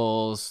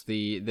rareables,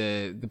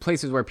 the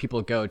places where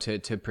people go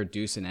to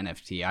produce an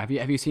NFT?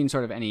 Have you seen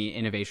sort of any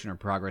innovation or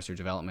progress or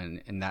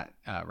development in that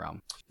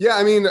realm? Yeah,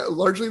 I mean,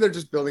 largely they're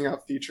just building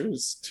out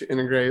features to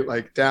integrate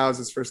like DAOs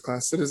as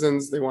first-class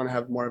citizens. They want to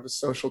have more of a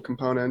social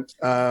component.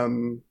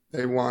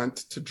 They want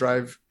to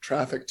drive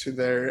traffic to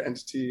their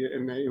entity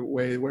in a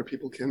way where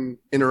people can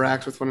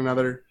interact with one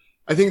another.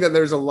 I think that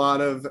there's a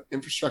lot of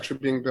infrastructure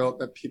being built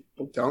that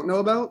people don't know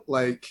about.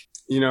 Like,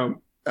 I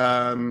don't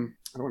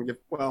want to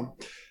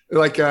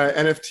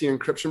NFT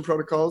encryption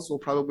protocols will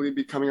probably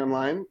be coming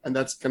online. And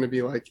that's going to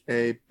be like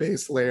a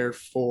base layer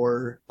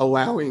for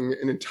allowing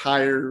an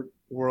entire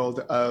world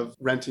of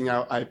renting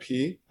out IP.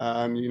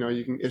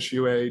 You can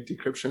issue a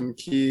decryption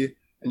key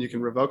and you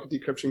can revoke a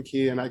decryption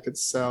key, and I could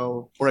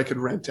sell or I could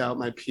rent out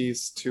my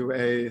piece to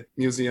a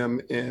museum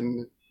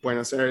in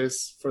Buenos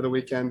Aires for the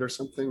weekend or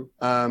something.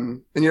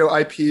 And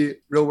IP,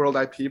 real world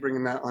IP,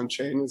 bringing that on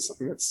chain is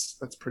something that's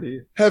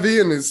pretty heavy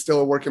and is still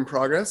a work in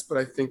progress. But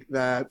I think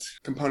that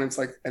components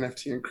like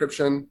NFT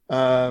encryption,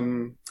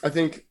 I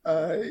think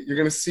you're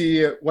going to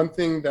see one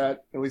thing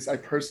that at least I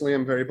personally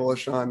am very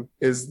bullish on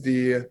is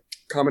the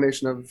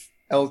combination of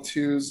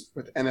L2s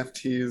with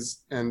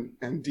NFTs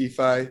and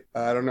DeFi.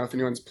 I don't know if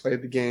anyone's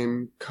played the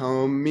game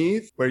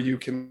Cometh, where you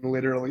can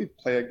literally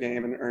play a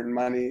game and earn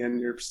money, and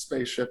your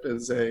spaceship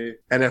is a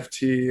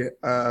NFT.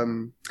 I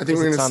think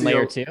we're going to see on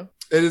layer 2.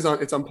 It is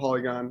on. It's on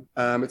Polygon.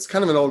 It's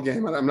kind of an old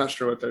game. I'm not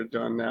sure what they're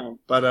doing now,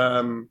 but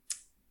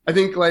I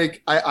think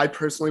I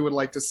personally would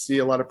like to see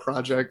a lot of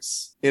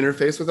projects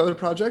interface with other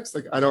projects.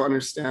 Like I don't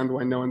understand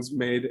why no one's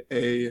made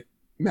a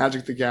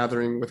Magic the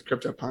Gathering with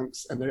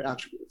CryptoPunks and their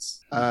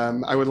attributes.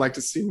 I would like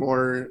to see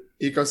more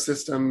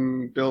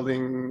ecosystem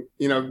building.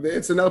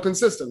 It's an open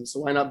system,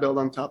 so why not build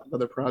on top of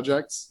other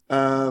projects?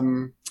 I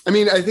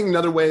think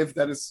another wave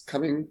that is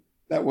coming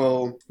that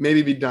will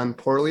maybe be done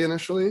poorly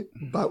initially,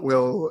 but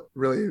will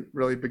really,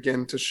 really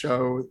begin to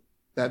show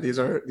that these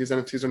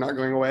NFTs are not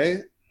going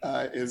away,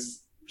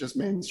 is just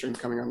mainstream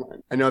coming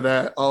online. I know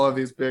that all of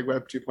these big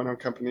Web 2.0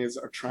 companies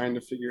are trying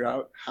to figure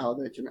out how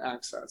they can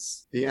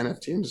access the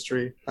NFT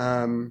industry.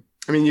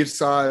 You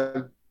saw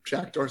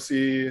Jack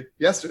Dorsey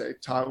yesterday.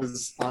 Todd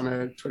was on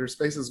a Twitter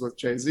Spaces with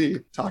Jay-Z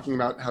talking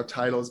about how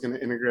Tidal is going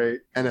to integrate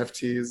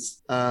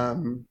NFTs.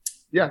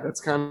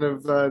 That's kind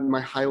of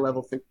my high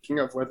level thinking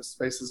of where the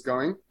space is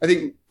going. I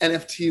think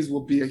NFTs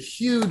will be a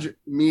huge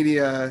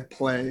media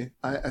play.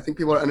 I think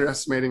people are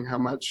underestimating how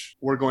much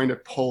we're going to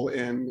pull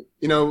in.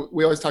 We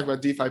always talk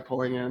about DeFi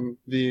pulling in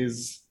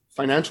these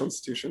financial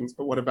institutions,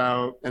 but what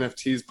about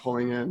NFTs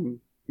pulling in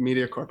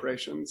media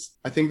corporations?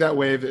 I think that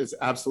wave is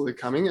absolutely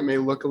coming. It may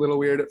look a little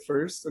weird at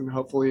first, and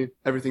hopefully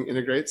everything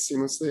integrates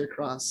seamlessly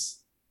across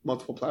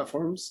multiple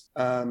platforms.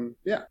 Do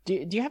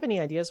you have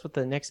any ideas what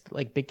the next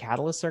big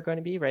catalysts are going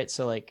to be, right?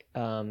 So you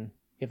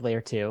have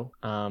layer 2,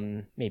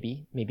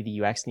 maybe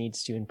the UX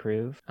needs to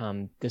improve,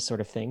 this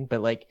sort of thing.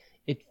 But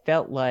it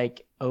felt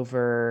like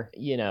over,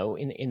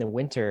 in the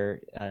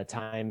winter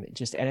time,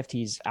 just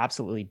NFTs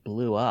absolutely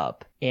blew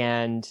up,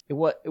 and it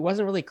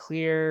wasn't really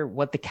clear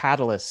what the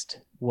catalyst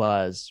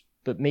was.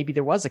 But maybe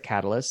there was a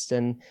catalyst.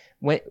 And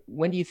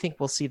when do you think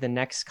we'll see the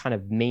next kind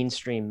of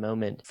mainstream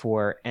moment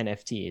for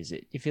NFTs?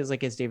 It feels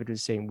like, as David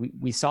was saying,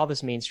 we saw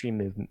this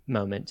mainstream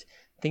moment.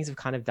 Things have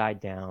kind of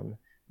died down.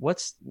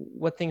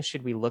 What things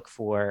should we look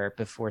for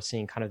before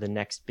seeing kind of the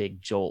next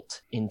big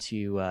jolt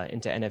into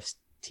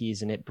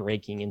NFTs and it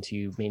breaking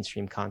into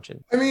mainstream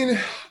content?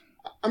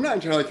 I'm not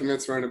entirely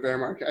convinced we're in a bear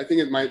market. I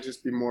think it might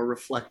just be more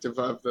reflective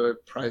of the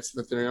price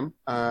of Ethereum.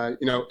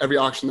 Every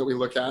auction that we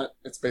look at,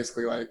 it's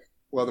basically like,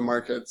 well, the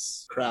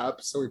market's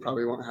crap, so we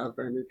probably won't have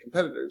very many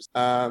competitors.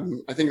 I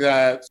think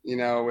that,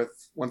 with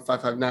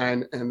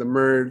 1559 and the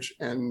merge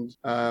and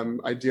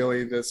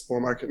ideally this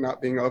bull market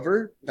not being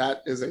over,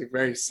 that is a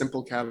very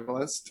simple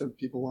catalyst to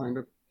people wanting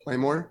to play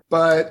more.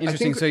 But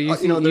interesting. So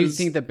you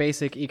think the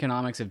basic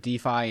economics of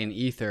DeFi and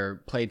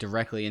Ether play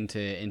directly into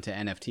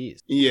NFTs?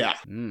 Yeah,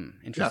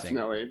 interesting.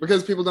 Definitely,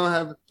 because people don't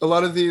have a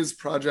lot of these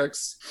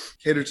projects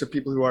cater to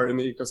people who are in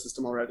the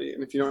ecosystem already.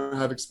 And if you don't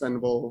have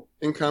expendable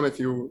income, if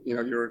you're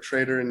a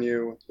trader and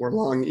you were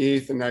long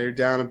ETH and now you're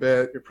down a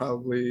bit, you're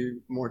probably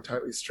more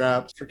tightly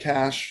strapped for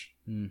cash.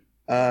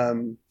 I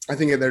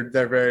think they're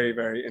very,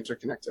 very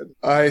interconnected.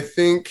 I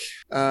think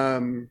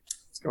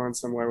it's going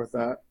somewhere with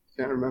that.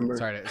 Can't remember.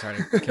 Sorry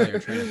to kill your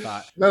train of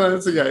thought. No,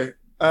 that's okay.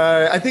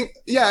 I think,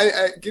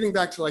 getting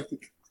back to the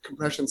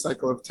compression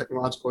cycle of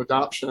technological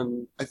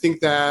adoption, I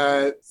think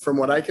that from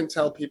what I can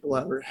tell, people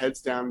have their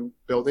heads down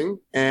building,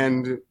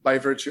 and by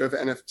virtue of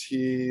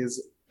NFTs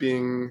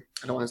being,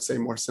 I don't want to say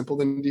more simple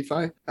than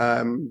DeFi,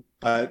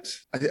 but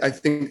I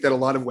think that a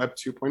lot of Web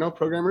 2.0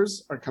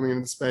 programmers are coming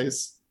into the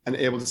space and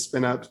able to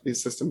spin up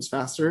these systems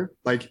faster.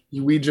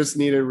 We just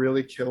need a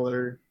really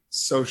killer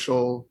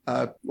social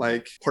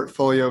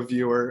portfolio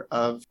viewer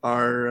of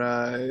our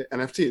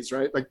NFTs,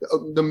 right?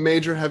 The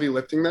major heavy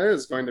lifting there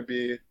is going to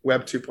be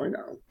Web 2.0.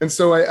 And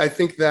so I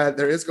think that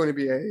there is going to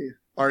be a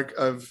arc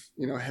of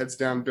heads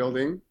down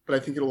building, but I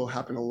think it will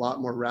happen a lot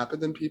more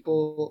rapid than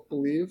people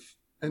believe.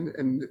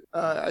 And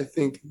I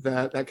think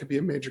that could be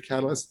a major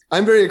catalyst.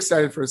 I'm very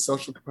excited for a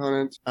social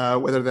component,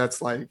 whether that's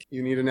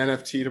you need an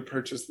NFT to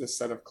purchase this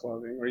set of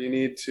clothing, or you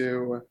need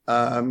to,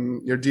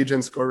 your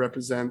DGen score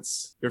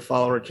represents your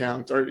follower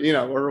count, or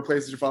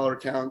replaces your follower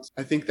count.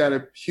 I think that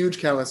a huge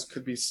catalyst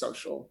could be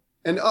social.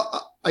 And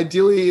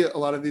ideally, a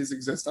lot of these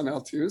exist on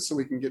L2, so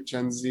we can get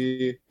Gen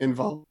Z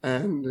involved.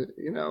 And,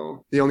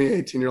 the only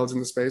 18-year-olds in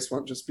the space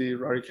won't just be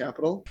Rory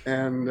Capital.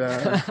 And...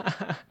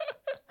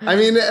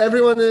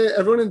 everyone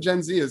in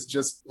Gen Z is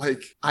just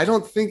I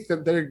don't think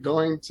that they're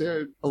going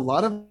to, a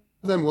lot of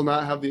them will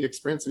not have the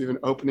experience of even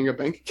opening a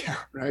bank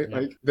account, right?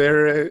 Yeah.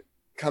 They're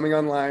coming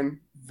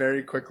online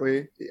very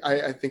quickly.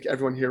 I think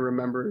everyone here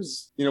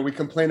remembers, we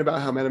complain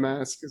about how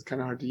MetaMask is kind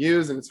of hard to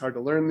use and it's hard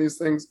to learn these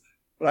things.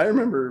 But I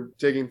remember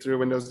digging through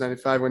Windows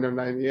 95, Windows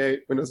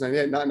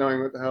 98, not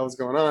knowing what the hell is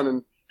going on,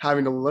 and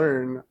having to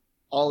learn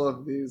all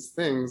of these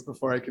things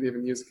before I could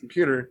even use a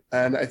computer.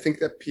 And I think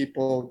that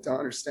people don't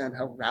understand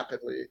how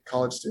rapidly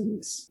college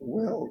students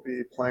will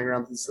be playing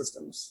around with these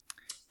systems.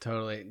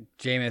 Totally.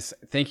 Jameis,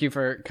 thank you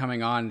for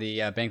coming on the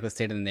Bankless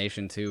State of the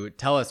Nation to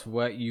tell us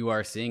what you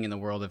are seeing in the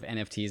world of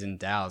NFTs and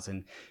DAOs.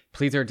 And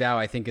PleasrDAO,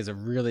 I think, is a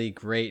really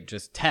great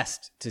just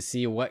test to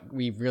see what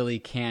we really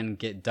can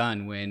get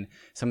done when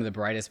some of the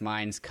brightest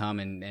minds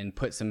come and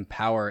put some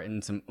power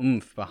and some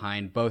oomph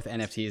behind both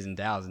NFTs and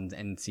DAOs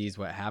and sees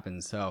what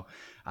happens. So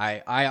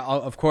I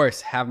of course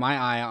have my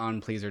eye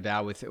on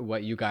PleasrDAO with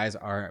what you guys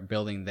are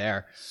building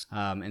there.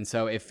 And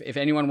so if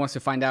anyone wants to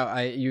find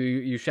out,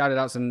 you shouted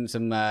out some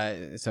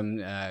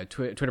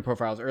Twitter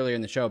profiles earlier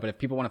in the show, but if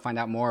people want to find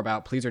out more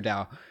about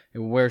PleasrDAO,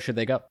 where should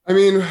they go? I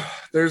mean,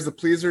 there's the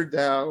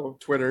PleasrDAO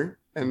Twitter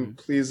and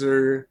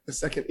Pleasr, the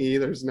second E,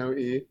 there's no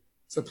E.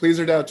 So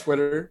PleasrDAO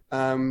Twitter,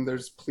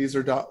 there's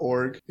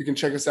Pleasr.org. You can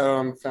check us out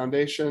on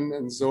Foundation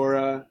and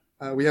Zora.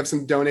 We have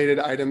some donated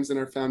items in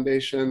our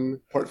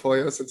Foundation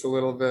portfolio, so it's a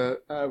little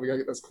bit, we gotta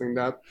get those cleaned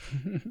up.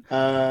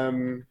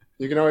 You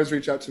can always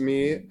reach out to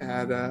me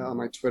at on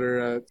my Twitter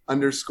at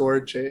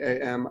 _JAMIIS.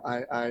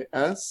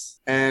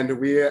 And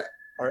we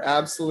are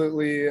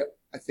absolutely,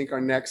 I think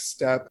our next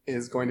step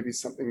is going to be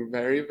something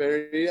very,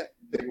 very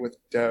big with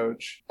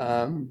Doge.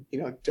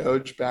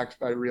 Doge backed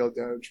by real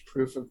Doge,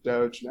 proof of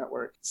Doge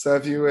network. So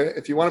if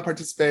you want to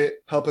participate,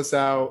 help us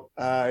out,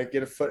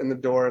 get a foot in the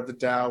door of the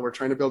DAO. We're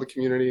trying to build a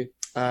community.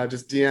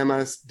 Just DM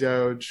us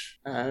Doge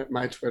at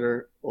my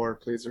Twitter or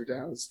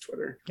PleasrDAO's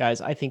Twitter. Guys,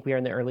 I think we are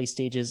in the early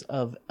stages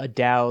of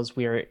DAOs.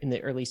 We are in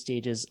the early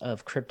stages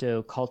of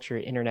crypto culture,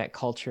 internet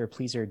culture.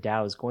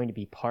 PleasrDAO is going to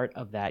be part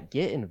of that.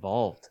 Get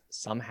involved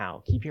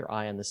somehow. Keep your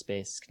eye on the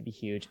space. It's going to be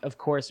huge. Of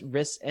course,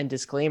 risks and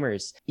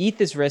disclaimers. ETH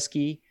is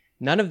risky.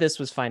 None of this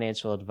was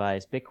financial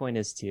advice. Bitcoin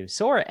is too.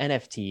 So are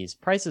NFTs.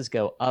 Prices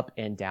go up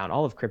and down.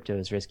 All of crypto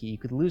is risky. You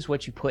could lose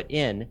what you put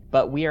in,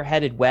 but we are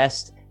headed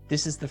west.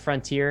 This is the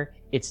frontier.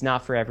 It's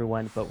not for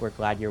everyone, but we're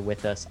glad you're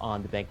with us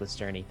on the Bankless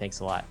journey.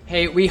 Thanks a lot.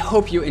 Hey, we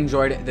hope you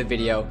enjoyed the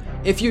video.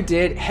 If you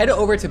did, head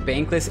over to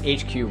Bankless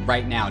HQ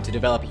right now to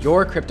develop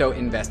your crypto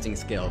investing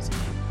skills.